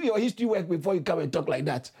go and do your history work before you come and talk like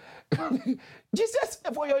that. Jesus,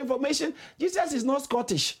 for your information, Jesus is not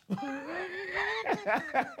Scottish.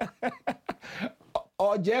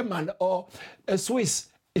 or German or Swiss.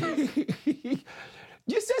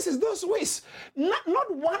 Jesus is those ways.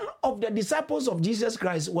 Not one of the disciples of Jesus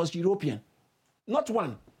Christ was European. Not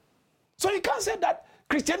one. So you can't say that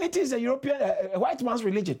Christianity is a European, a white man's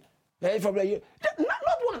religion. Not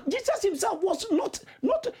one. Jesus himself was not.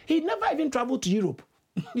 He never even traveled to Europe.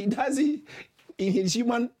 He does it in his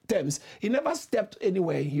human terms. He never stepped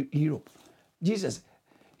anywhere in Europe. Jesus.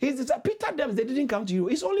 Peter, them, they didn't come to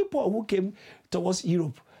Europe. It's only Paul who came towards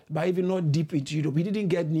Europe, but even not deep into Europe. He didn't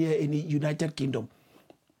get near any United Kingdom.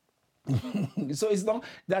 So it's not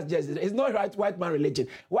white man religion.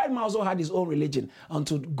 White man also had his own religion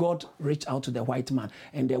until God reached out to the white man.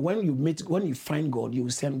 And then when you find God, you will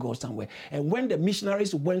send God somewhere. And when the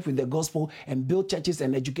missionaries went with the gospel and built churches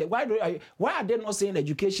and educate, why are they not saying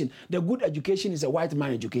education? The good education is a white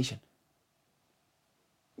man education.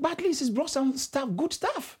 But at least he's brought some stuff, good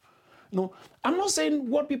stuff. No, I'm not saying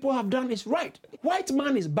what people have done is right. White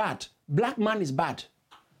man is bad. Black man is bad.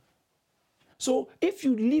 So if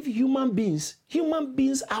you leave human beings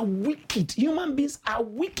are wicked. Human beings are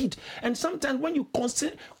wicked. And sometimes when you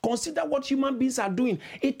consider what human beings are doing,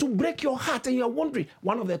 it will break your heart and you're wondering.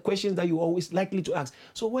 One of the questions that you're always likely to ask,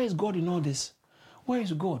 so where is God in all this? Where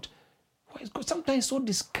is God? Where is God? Sometimes it's so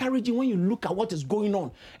discouraging when you look at what is going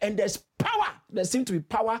on. And there's power. There seems to be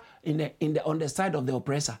power on the side of the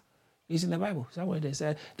oppressor. It's in the Bible. Somewhere they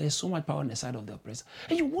said there's so much power on the side of the oppressor.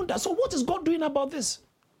 And you wonder, so what is God doing about this?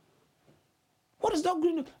 What is God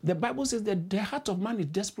doing? The Bible says that the heart of man is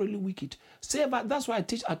desperately wicked. Save us. That's why I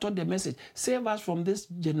taught the message. Save us from this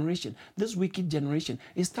generation, this wicked generation.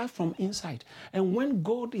 It starts from inside. And when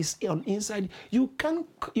God is on inside, you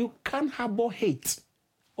can't harbor hate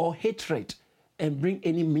or hatred and bring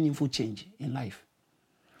any meaningful change in life.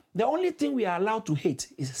 The only thing we are allowed to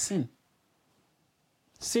hate is sin.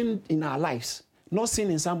 Sin in our lives, not sin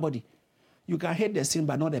in somebody. You can hate the sin,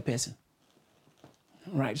 but not the person.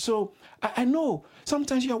 Right, so I know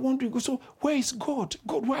sometimes you are wondering, so where is God?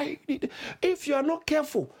 God, why? If you are not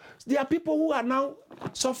careful, there are people who are now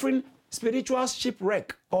suffering spiritual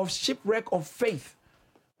shipwreck of faith.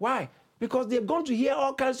 Why? Because they're going to hear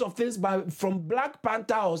all kinds of things from Black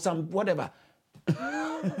Panther or some whatever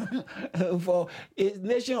for a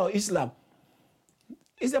nation or Islam.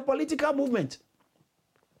 It's a political movement.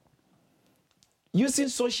 Using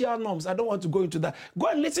social norms. I don't want to go into that. Go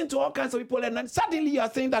and listen to all kinds of people, and then suddenly you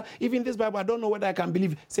are saying that even this Bible, I don't know whether I can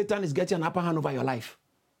believe Satan is getting an upper hand over your life.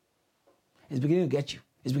 It's beginning to get you.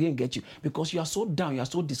 It's beginning to get you because you are so down, you are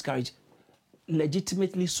so discouraged.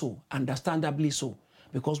 Legitimately so, understandably so.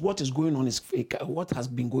 Because what is going on is what has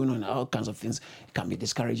been going on, all kinds of things can be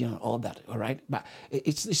discouraging and all that. All right, but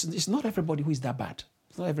it's not everybody who is that bad.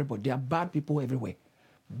 It's not everybody. There are bad people everywhere.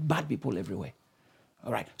 Bad people everywhere.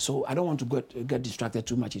 All right, so I don't want to get distracted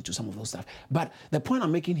too much into some of those stuff. But the point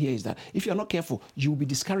I'm making here is that if you're not careful, you'll be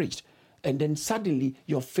discouraged. And then suddenly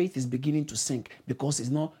your faith is beginning to sink because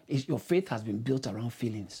your faith has been built around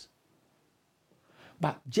feelings.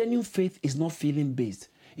 But genuine faith is not feeling based.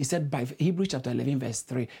 He said by Hebrews chapter 11 verse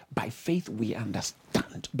 3, by faith we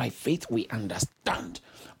understand. By faith we understand.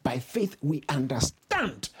 By faith we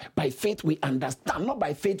understand. By faith we understand. Not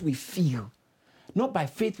by faith we feel. Not by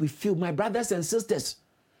faith we feel, my brothers and sisters.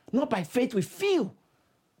 Not by faith we feel.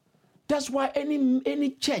 That's why any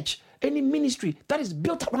church, any ministry that is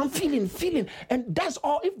built around feeling, and that's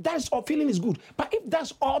all. If that's all, feeling is good. But if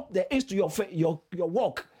that's all there is to your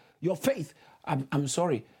walk, your faith, I'm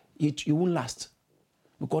sorry, you won't last,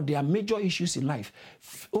 because there are major issues in life.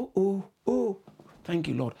 Thank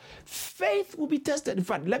you, Lord. Faith will be tested. In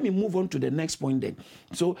fact, let me move on to the next point then.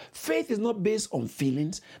 So faith is not based on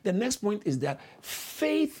feelings. The next point is that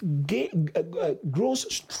faith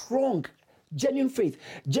grows strong. Genuine faith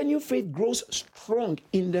grows strong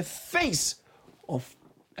in the face of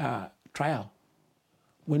trial.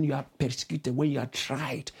 When you are persecuted, when you are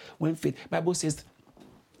tried, when faith. Bible says,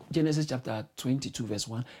 Genesis chapter 22 verse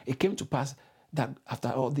 1, it came to pass that after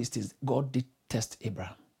all these things, God did test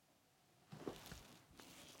Abraham.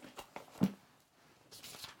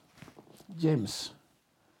 James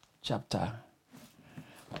chapter,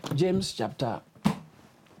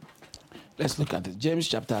 let's look at it. James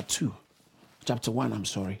chapter 1,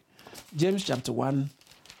 James chapter 1,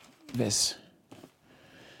 verse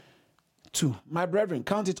 2. My brethren,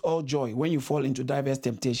 count it all joy when you fall into diverse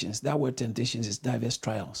temptations. That word temptations is diverse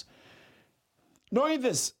trials. Knowing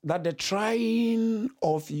this, that the trying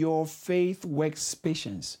of your faith works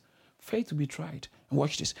patience. Faith will be tried. And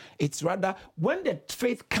watch this. It's rather, when the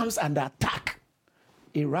faith comes under attack,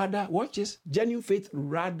 watch this, genuine faith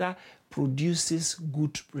rather produces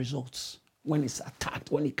good results. When it's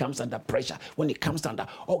attacked, when it comes under pressure, when it comes under...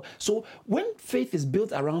 so when faith is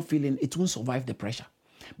built around feeling, it won't survive the pressure.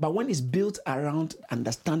 But when it's built around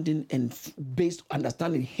understanding and based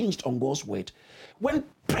understanding hinged on God's word, when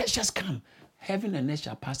pressures come, heaven and earth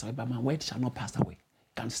shall pass away, but my word shall not pass away.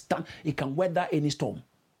 It can stand, it can weather any storm.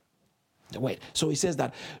 The word. So he says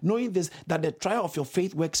that, knowing this, that the trial of your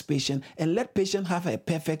faith works patience, and let patience have a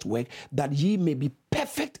perfect work, that ye may be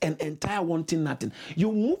perfect and entire, wanting nothing.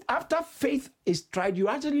 You move after faith is tried, you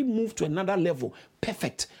actually move to another level.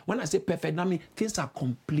 Perfect. When I say perfect, that means things are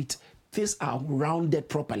complete, things are rounded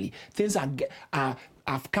properly, things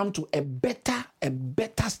have come to a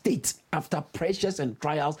better state after pressures and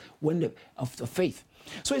trials of the faith.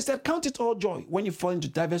 So he said, count it all joy when you fall into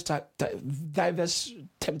diverse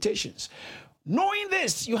temptations. Knowing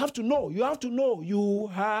this, you have to know.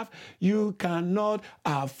 You cannot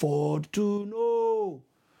afford to know.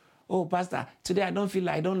 Oh, Pastor, today I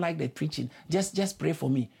don't like the preaching. Just pray for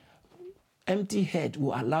me. Empty head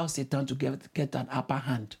will allow Satan to get an upper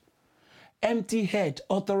hand. Empty head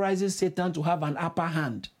authorizes Satan to have an upper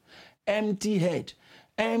hand. Empty head,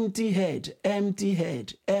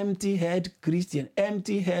 Christian,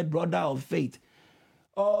 empty head, brother of faith.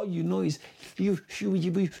 All you know is you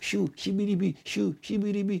shibidi.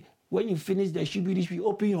 When you finish the shibidi,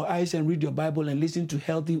 open your eyes and read your Bible and listen to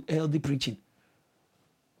healthy preaching.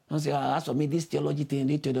 Don't say, as for me, this theology thing,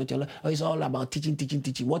 it's all about teaching.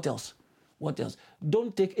 What else?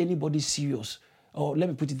 Don't take anybody serious. Or let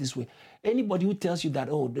me put it this way. Anybody who tells you that,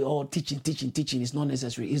 teaching is not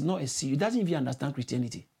necessary, is not a serious. He doesn't even understand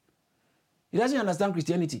Christianity.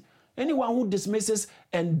 Anyone who dismisses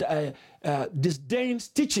and disdains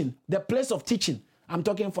teaching, the place of teaching, I'm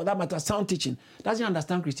talking for that matter, sound teaching, doesn't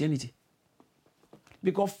understand Christianity.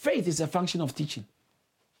 Because faith is a function of teaching.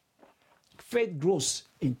 Faith grows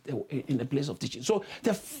in the place of teaching. So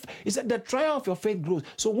the trial of your faith grows.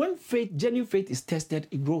 So when genuine faith is tested,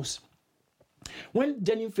 it grows. When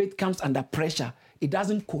genuine faith comes under pressure, it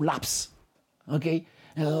doesn't collapse. Okay?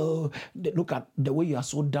 Look at the way you are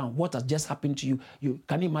so down. What has just happened to you? You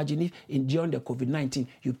can imagine if during the COVID-19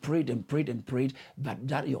 you prayed, but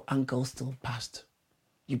that your uncle still passed.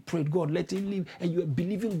 You prayed, God, let him live, and you are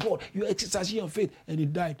believing God. You are exercising your faith, and he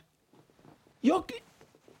died.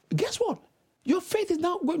 Guess what? Your faith is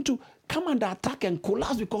now going to come under attack and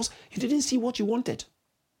collapse because you didn't see what you wanted.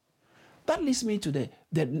 That leads me to the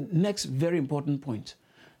next very important point,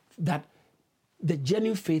 that the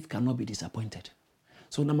genuine faith cannot be disappointed.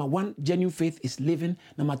 So number one, genuine faith is living.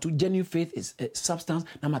 Number two, genuine faith is substance.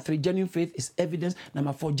 Number three, genuine faith is evidence.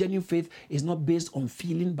 Number four, genuine faith is not based on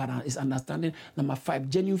feeling, but is understanding. Number five,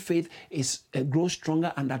 genuine faith is grows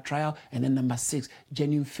stronger under trial. And then number six,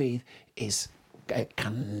 genuine faith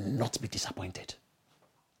cannot be disappointed.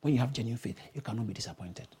 When you have genuine faith, you cannot be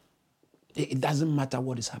disappointed. It doesn't matter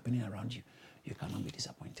what is happening around you. You cannot be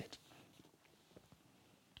disappointed.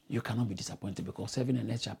 You cannot be disappointed because heaven and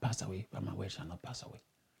earth shall pass away, but my word shall not pass away.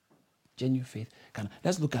 Genuine faith can.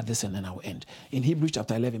 Let's look at this and then I will end. In Hebrews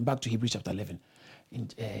chapter 11, back to Hebrews chapter 11. In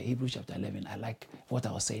Hebrews chapter 11, I like what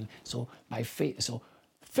I was saying. So by faith,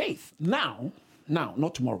 faith now,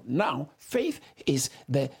 not tomorrow. Now, faith is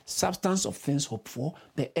the substance of things hoped for,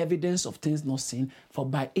 the evidence of things not seen. For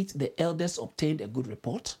by it the elders obtained a good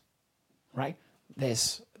report. Right?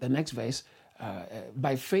 There's the next verse.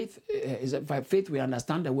 By faith we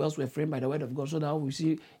understand the worlds were framed by the word of God, so that we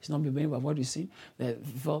see it's not made by what we see.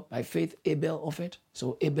 By faith Abel offered.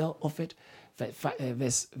 So Abel offered.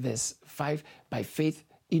 Verse 5. By faith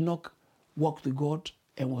Enoch walked with God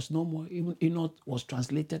and was no more. Even Enoch was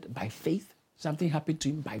translated by faith. Something happened to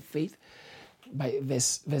him by faith. By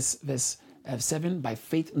verse 7. By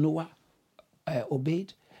faith Noah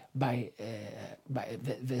obeyed. By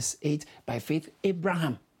verse 8, by faith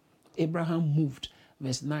Abraham moved.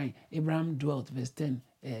 Verse 9, Abraham dwelt. Verse 10,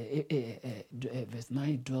 verse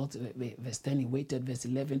 9 dwelt. Verse 10, he waited. Verse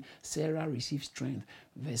 11, Sarah received strength.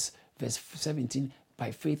 Verse 17,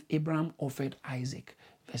 by faith Abraham offered Isaac.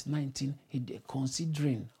 Verse 19, he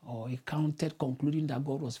considering or he counted, concluding that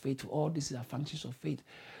God was faithful. All these are functions of faith.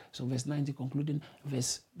 So verse 19 concluding.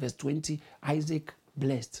 Verse 20, Isaac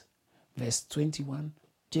blessed. Verse 21,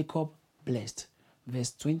 Jacob blessed.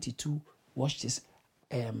 Verse 22, watch this.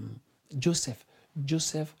 Joseph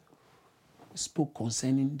spoke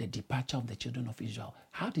concerning the departure of the children of Israel.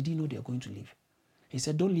 How did he know they are going to leave? He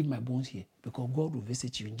said, don't leave my bones here because God will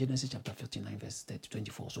visit you in Genesis chapter 59, verse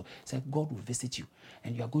 24. So he said, God will visit you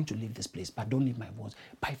and you are going to leave this place, but don't leave my bones.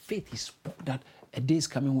 By faith, he spoke that a day is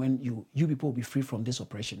coming when you people will be free from this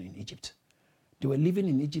oppression in Egypt. They were living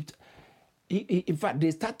in Egypt. In fact,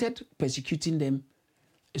 they started persecuting them.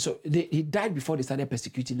 So he died before they started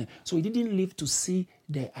persecuting them. So he didn't live to see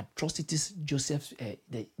the atrocities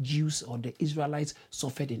the Jews or the Israelites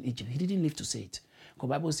suffered in Egypt. He didn't live to see it. Because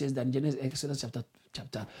Bible says that in Genesis, Exodus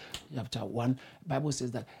chapter 1, Bible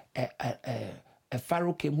says that a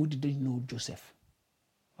Pharaoh came who didn't know Joseph.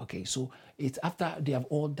 Okay, so it's after they have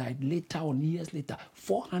all died. Later on, years later,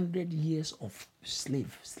 400 years of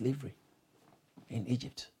slavery in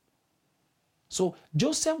Egypt. So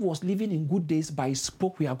Joseph was living in good days. By his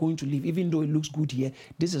spoke, we are going to live. Even though it looks good here,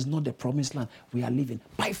 this is not the promised land we are living.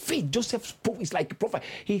 By faith, Joseph spoke. It's like a prophet.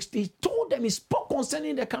 He told them, he spoke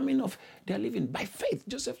concerning the coming of their living. By faith,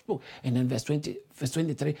 Joseph spoke. And then verse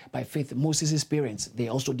 23, by faith, Moses' parents, they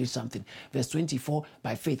also did something. Verse 24,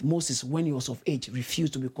 by faith, Moses, when he was of age,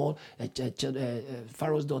 refused to be called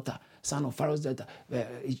Pharaoh's daughter. Son of Pharaoh's daughter.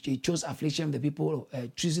 He chose affliction with the people,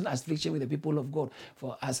 choosing affliction with the people of God.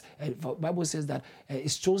 For Bible says that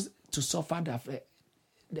it's chose to suffer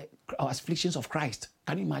the afflictions of Christ.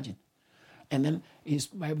 Can you imagine? And then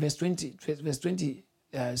verse 28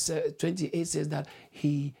 says that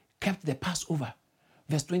he kept the Passover.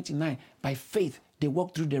 Verse 29, by faith they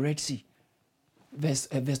walked through the Red Sea. Verse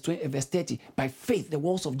 30, by faith the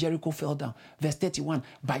walls of Jericho fell down. Verse 31,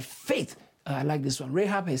 by faith, I like this one,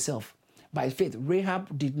 Rahab herself, by faith,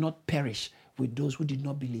 Rahab did not perish with those who did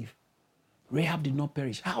not believe. Rahab did not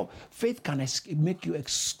perish. How? Faith can make you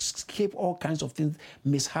escape all kinds of things,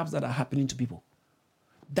 mishaps that are happening to people.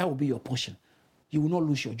 That will be your portion. You will not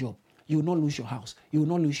lose your job. You will not lose your house. You will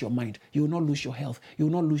not lose your mind. You will not lose your health. You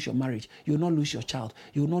will not lose your marriage. You will not lose your child.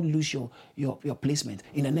 You will not lose your placement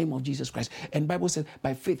in the name of Jesus Christ. And Bible says,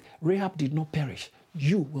 by faith, Rahab did not perish.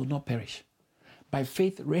 You will not perish. By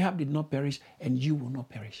faith, Rahab did not perish, and you will not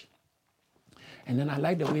perish. And then I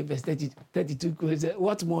like the way verse 32 goes,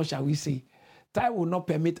 what more shall we say? Time will not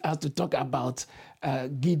permit us to talk about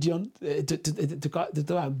Gideon, to talk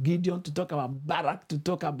about Gideon, to talk about Barak, to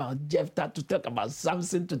talk about Jephthah, to talk about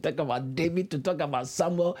Samson, to talk about David, to talk about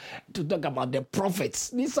Samuel, to talk about the prophets.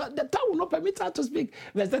 The time will not permit us to speak.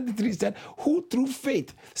 Verse 33 said, who through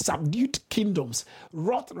faith subdued kingdoms,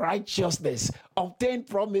 wrought righteousness, obtained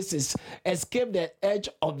promises, escaped the edge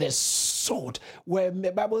of the sword, where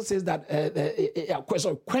the Bible says that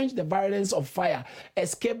quench the violence of fire,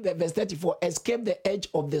 escape the verse 34, escape the edge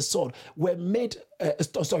of the sword, were made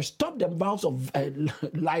stop the mouths of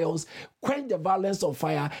lions, quench the violence of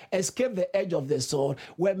fire, escape the edge of the sword,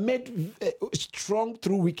 were made strong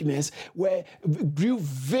through weakness, grew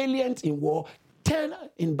valiant in war, turn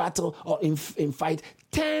in battle or in fight,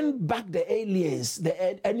 turn back the aliens,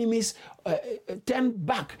 the enemies, turn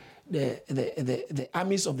back the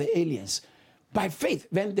armies of the aliens. By faith,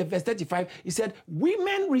 then the verse 35, he said,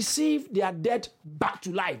 women received their dead back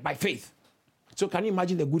to life by faith. So can you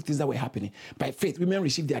imagine the good things that were happening? By faith, women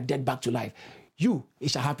received their dead back to life. It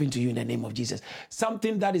shall happen to you in the name of Jesus.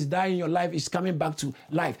 Something that is dying in your life is coming back to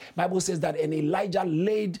life. Bible says that, and Elijah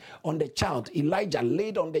laid on the child.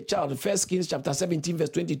 1 Kings chapter 17 verse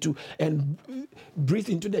 22, and breathed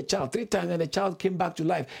into the child 3 times, and the child came back to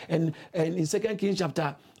life. And in 2 Kings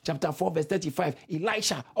chapter 4 verse 35,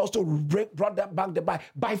 Elisha also brought that back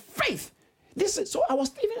by faith. So when I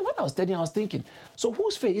was studying, I was thinking, so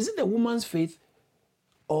whose faith? Is it the woman's faith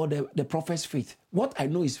or the prophet's faith? What I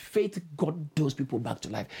know is faith got those people back to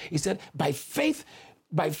life. He said, by faith,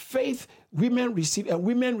 women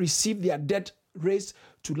received their dead raised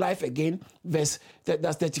to life again. That's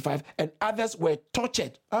 35. And others were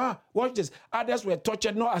tortured. Watch this. Others were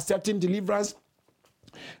tortured, not accepting deliverance,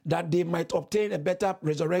 that they might obtain a better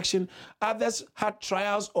resurrection. Others had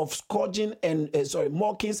trials of scourging and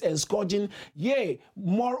mockings and scourging. Yea,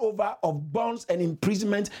 moreover, of bonds and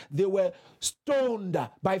imprisonment. They were stoned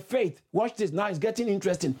by faith. Watch this. Now it's getting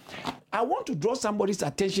interesting. I want to draw somebody's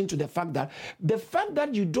attention to the fact that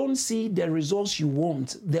you don't see the results you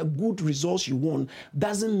want, the good results you want,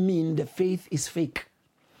 doesn't mean the faith is fake.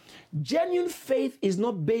 Genuine faith is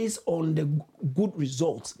not based on the good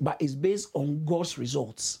results, but is based on God's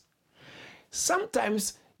results.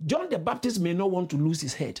 Sometimes John the Baptist may not want to lose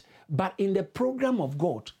his head, but in the program of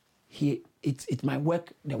God, it might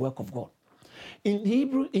work the work of God.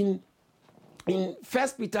 In 1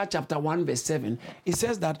 Peter chapter 1 verse 7, it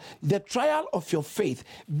says that the trial of your faith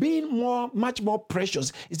being much more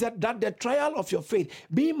precious, is that the trial of your faith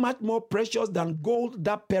being much more precious than gold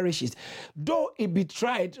that perishes, though it be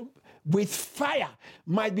tried with fire,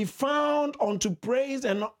 might be found unto praise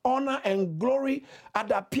and honor and glory at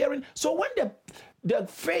the appearing. So when the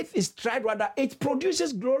faith is tried, rather, it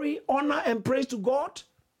produces glory, honor, and praise to God.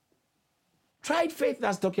 Tried faith,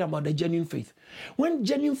 that's talking about the genuine faith. When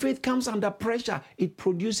genuine faith comes under pressure, it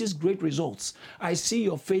produces great results. I see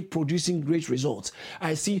your faith producing great results.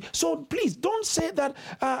 I see. So please don't say that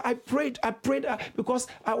I prayed because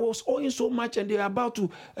I was owing so much and they were about to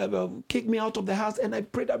kick me out of the house, and I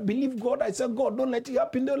prayed, I believe God. I said, God, don't let it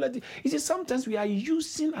happen. Don't let it. You see, sometimes we are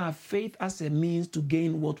using our faith as a means to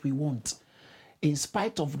gain what we want, in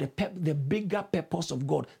spite of the bigger purpose of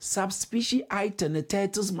God. Subspecies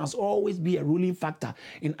aeternitas must always be a ruling factor.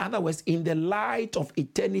 In other words, in the light of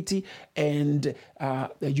eternity and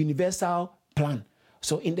the universal plan.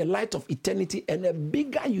 So in the light of eternity and a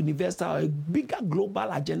bigger universal, a bigger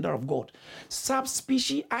global agenda of God,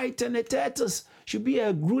 subspecies aeternitas should be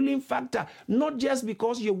a ruling factor, not just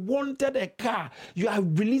because you wanted a car. You are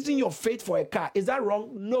releasing your faith for a car. Is that wrong?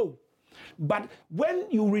 No. But when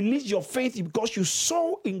you release your faith because you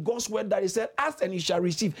saw in God's word that He said, ask and you shall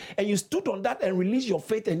receive, and you stood on that and released your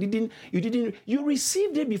faith and you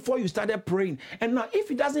received it before you started praying. And now if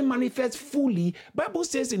it doesn't manifest fully, Bible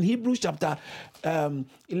says in Hebrews chapter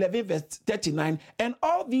 11 verse 39, and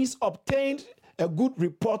all these obtained a good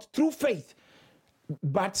report through faith,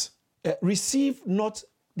 but receive not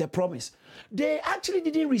the promise. They actually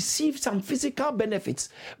didn't receive some physical benefits,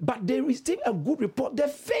 but they received a good report. The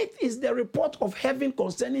faith is the report of heaven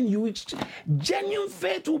concerning you. Genuine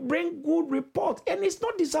faith will bring good report, and it's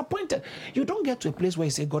not disappointed. You don't get to a place where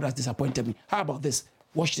you say, God has disappointed me. How about this?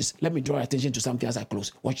 Watch this. Let me draw your attention to something as I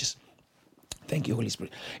close. Watch this. Thank you, Holy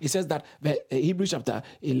Spirit. It says that Hebrews chapter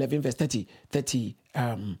 11 verse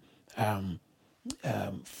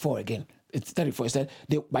 4 again. It's 34. It said,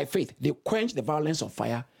 by faith, they quenched the violence of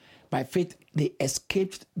fire. By faith, they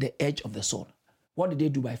escaped the edge of the sword. What did they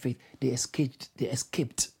do by faith? They escaped the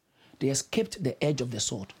edge of the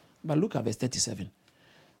sword. But look at verse 37.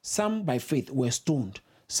 Some by faith were stoned.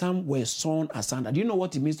 Some were sawn asunder. Do you know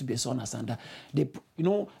what it means to be sawn asunder?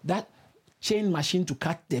 That chain machine to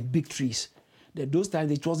cut the big trees. Those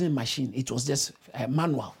times it wasn't a machine. It was just a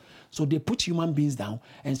manual. So they put human beings down,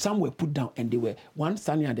 and some were put down, and they were one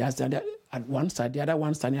standing at the other side, at one side, the other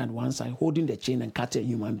one standing at one side, holding the chain and cutting a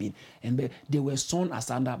human being. And they were sawn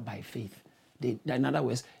asunder by faith. In other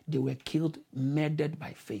words, they were killed, murdered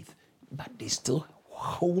by faith, but they still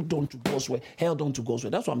held on to God's word.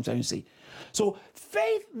 That's what I'm trying to say. So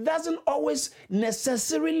faith doesn't always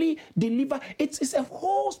necessarily deliver. It's a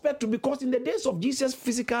whole spectrum, because in the days of Jesus'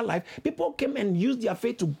 physical life, people came and used their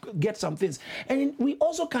faith to get some things. And we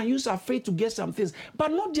also can use our faith to get some things,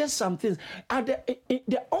 but not just some things.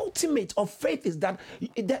 The ultimate of faith is that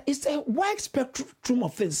it's a wide spectrum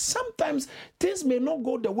of things. Sometimes things may not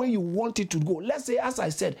go the way you want it to go. Let's say, as I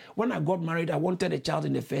said, when I got married, I wanted a child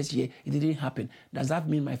in the first year. It didn't happen. Does that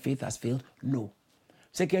mean my faith has failed? No.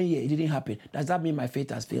 Second year, it didn't happen. Does that mean my faith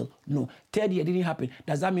has failed? No. Third year, it didn't happen.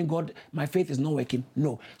 Does that mean my faith is not working?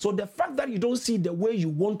 No. So the fact that you don't see the way you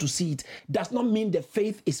want to see it does not mean the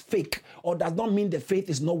faith is fake, or does not mean the faith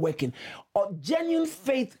is not working. Or genuine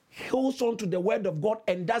faith holds on to the word of God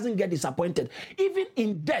and doesn't get disappointed. Even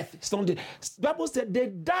in death, the Bible said they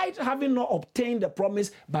died having not obtained the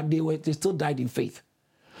promise, but they still died in faith.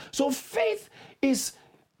 So faith is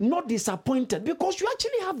not disappointed because you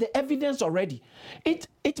actually have the evidence already.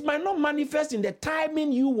 It might not manifest in the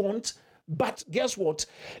timing you want, but guess what?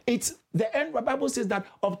 It's the end. The Bible says that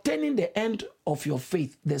obtaining the end of your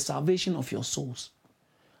faith, the salvation of your souls.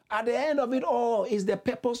 At the end of it all is the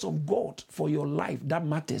purpose of God for your life that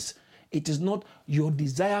matters. It is not your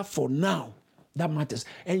desire for now that matters.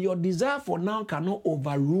 And your desire for now cannot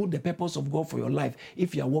overrule the purpose of God for your life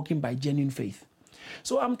if you are walking by genuine faith.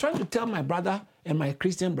 So I'm trying to tell my brother and my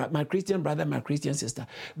Christian brother, my Christian sister,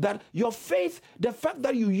 that your faith, the fact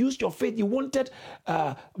that you used your faith, you wanted,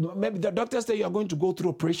 maybe the doctor said you are going to go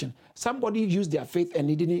through operation. Somebody used their faith and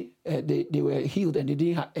they were healed and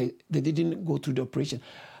they didn't go through the operation.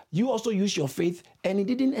 You also used your faith and it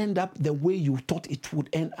didn't end up the way you thought it would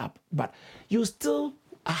end up. But you still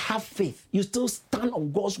have faith. You still stand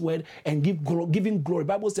on God's word and giving glory. The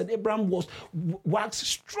Bible said Abraham was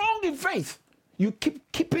strong in faith. You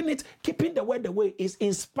keeping the word the way it is,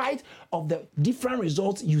 in spite of the different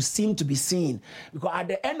results you seem to be seeing. Because at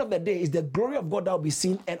the end of the day, it's the glory of God that will be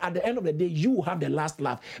seen. And at the end of the day, you will have the last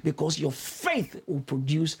laugh because your faith will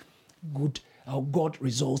produce good God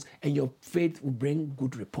results, and your faith will bring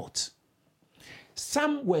good reports.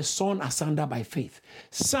 Some were sawn asunder by faith.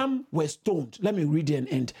 Some were stoned. Let me read the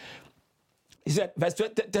end. He said, verse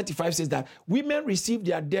 35 says that women received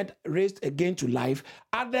their dead raised again to life.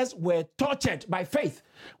 Others were tortured by faith.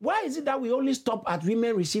 Why is it that we only stop at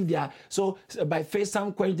women received their, by faith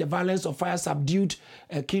some quenched the violence of fire, subdued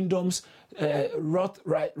kingdoms, wrought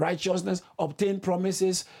righteousness, obtained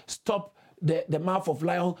promises, stop the mouth of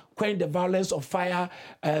lion, quench the violence of fire,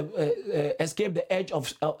 escape the edge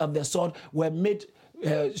of the sword, were made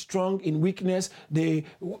strong in weakness. They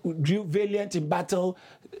grew valiant in battle,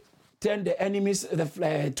 turned the enemies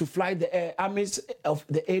to fly, the armies of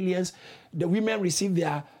the aliens. The women received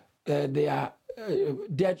their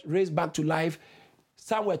dead raised back to life.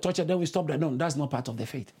 Some were tortured, then we stopped that. No, that's not part of the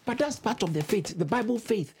faith. But that's part of the faith, the Bible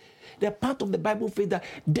faith. The part of the Bible faith that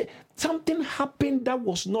something happened that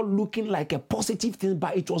was not looking like a positive thing,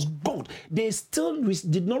 but it was God. They still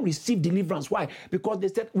did not receive deliverance. Why? Because they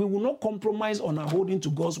said, we will not compromise on our holding to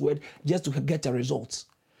God's word just to get a result.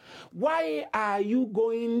 Why are you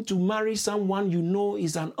going to marry someone you know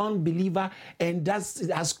is an unbeliever and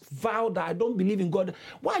has vowed that I don't believe in God?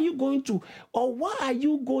 Why are you going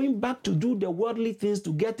back to do the worldly things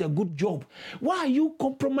to get a good job? Why are you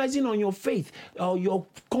compromising on your faith or your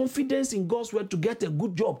confidence in God's word to get a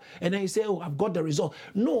good job? And then you say, oh, I've got the result.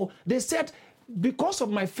 No, they said, because of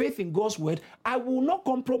my faith in God's word, I will not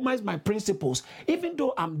compromise my principles. Even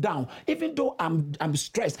though I'm down, even though I'm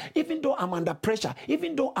stressed, even though I'm under pressure,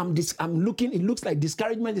 even though it looks like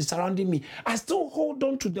discouragement is surrounding me, I still hold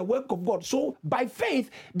on to the work of God. So by faith,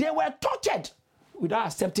 they were tortured without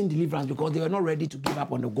accepting deliverance because they were not ready to give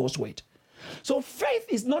up on the God's word. So faith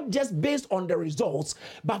is not just based on the results,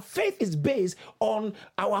 but faith is based on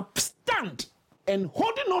our stand and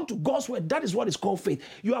holding on to God's word. That is what is called faith.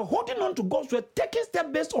 You are holding on to God's word, taking steps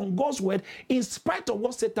based on God's word in spite of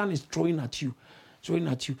what Satan is throwing at you.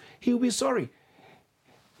 He will be sorry.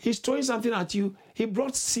 He's throwing something at you. He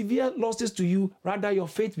brought severe losses to you. Rather, your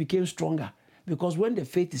faith became stronger. Because when the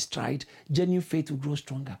faith is tried, genuine faith will grow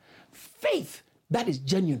stronger. Faith that is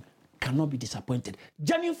genuine cannot be disappointed.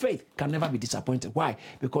 Genuine faith can never be disappointed. Why?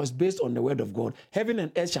 Because based on the word of God, heaven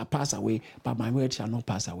and earth shall pass away, but my word shall not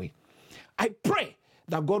pass away. I pray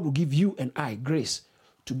that God will give you and I grace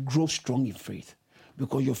to grow strong in faith,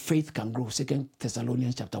 because your faith can grow. 2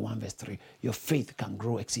 Thessalonians chapter 1 verse 3. Your faith can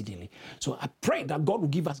grow exceedingly. So I pray that God will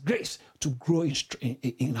give us grace to grow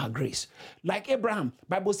in our grace. Like Abraham,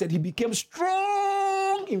 Bible said he became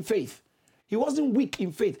strong in faith. He wasn't weak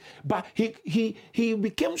in faith, but he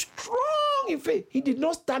became strong in faith. He did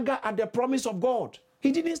not stagger at the promise of God.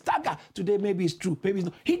 He didn't stagger. Today maybe it's true, maybe it's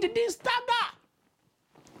not. He didn't stagger.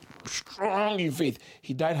 Strong in faith.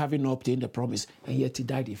 He died having not obtained the promise, and yet he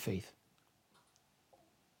died in faith.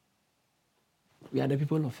 We are the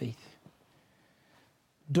people of faith.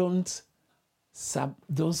 Don't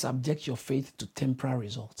subject your faith to temporary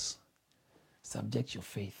results. Subject your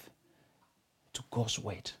faith to God's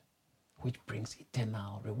word, which brings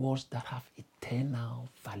eternal rewards that have eternal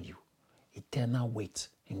value, eternal weight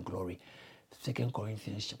in glory. 2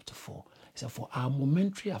 Corinthians chapter 4. So for our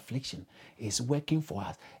momentary affliction is working for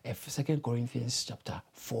us. 2 Corinthians chapter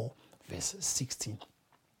 4 verse 16.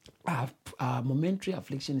 Our momentary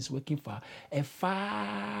affliction is working for a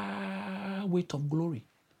far weight of glory,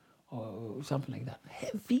 or something like that.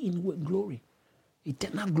 Heavy in glory,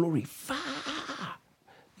 eternal glory, far.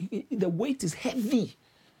 The weight is heavy.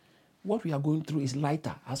 What we are going through is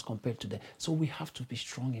lighter as compared to that. So we have to be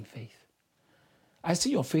strong in faith. I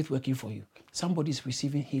see your faith working for you. Somebody's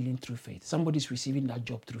receiving healing through faith. Somebody's receiving that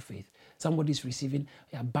job through faith. Somebody's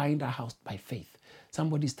buying that house by faith.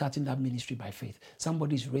 Somebody's starting that ministry by faith.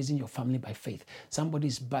 Somebody's raising your family by faith.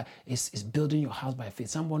 Somebody's building your house by faith.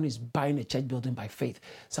 Somebody's buying a church building by faith.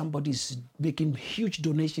 Somebody's making huge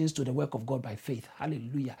donations to the work of God by faith.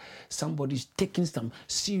 Hallelujah. Somebody's taking some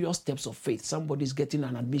serious steps of faith. Somebody's getting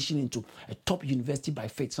an admission into a top university by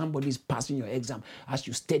faith. Somebody's passing your exam as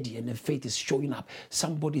you study and the faith is showing up.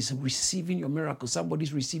 Somebody's receiving your miracle.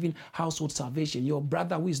 Somebody's receiving household salvation. Your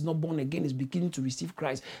brother who is not born again is beginning to receive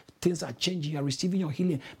Christ. Things are changing. You are receiving your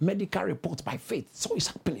healing. Medical reports by faith. So it's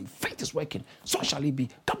happening. Faith is working. So shall it be.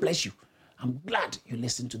 God bless you. I'm glad you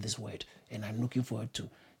listened to this word, and I'm looking forward to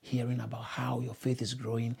hearing about how your faith is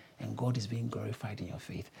growing and God is being glorified in your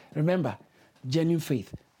faith. Remember, genuine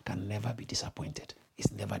faith can never be disappointed.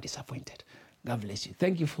 It's never disappointed. God bless you.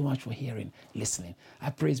 Thank you so much for listening.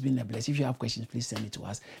 I pray it's been a blessing. If you have questions, please send it to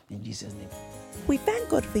us in Jesus' name. We thank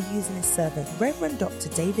God for using his servant, Reverend Dr.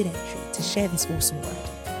 David Entry, to share this awesome word.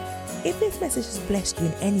 If this message has blessed you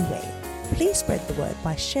in any way, please spread the word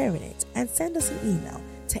by sharing it and send us an email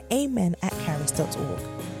to amen@charis.org.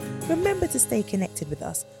 Remember to stay connected with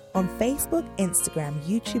us on Facebook, Instagram,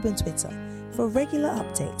 YouTube and Twitter for regular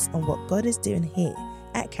updates on what God is doing here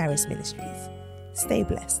at Charis Ministries. Stay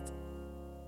blessed.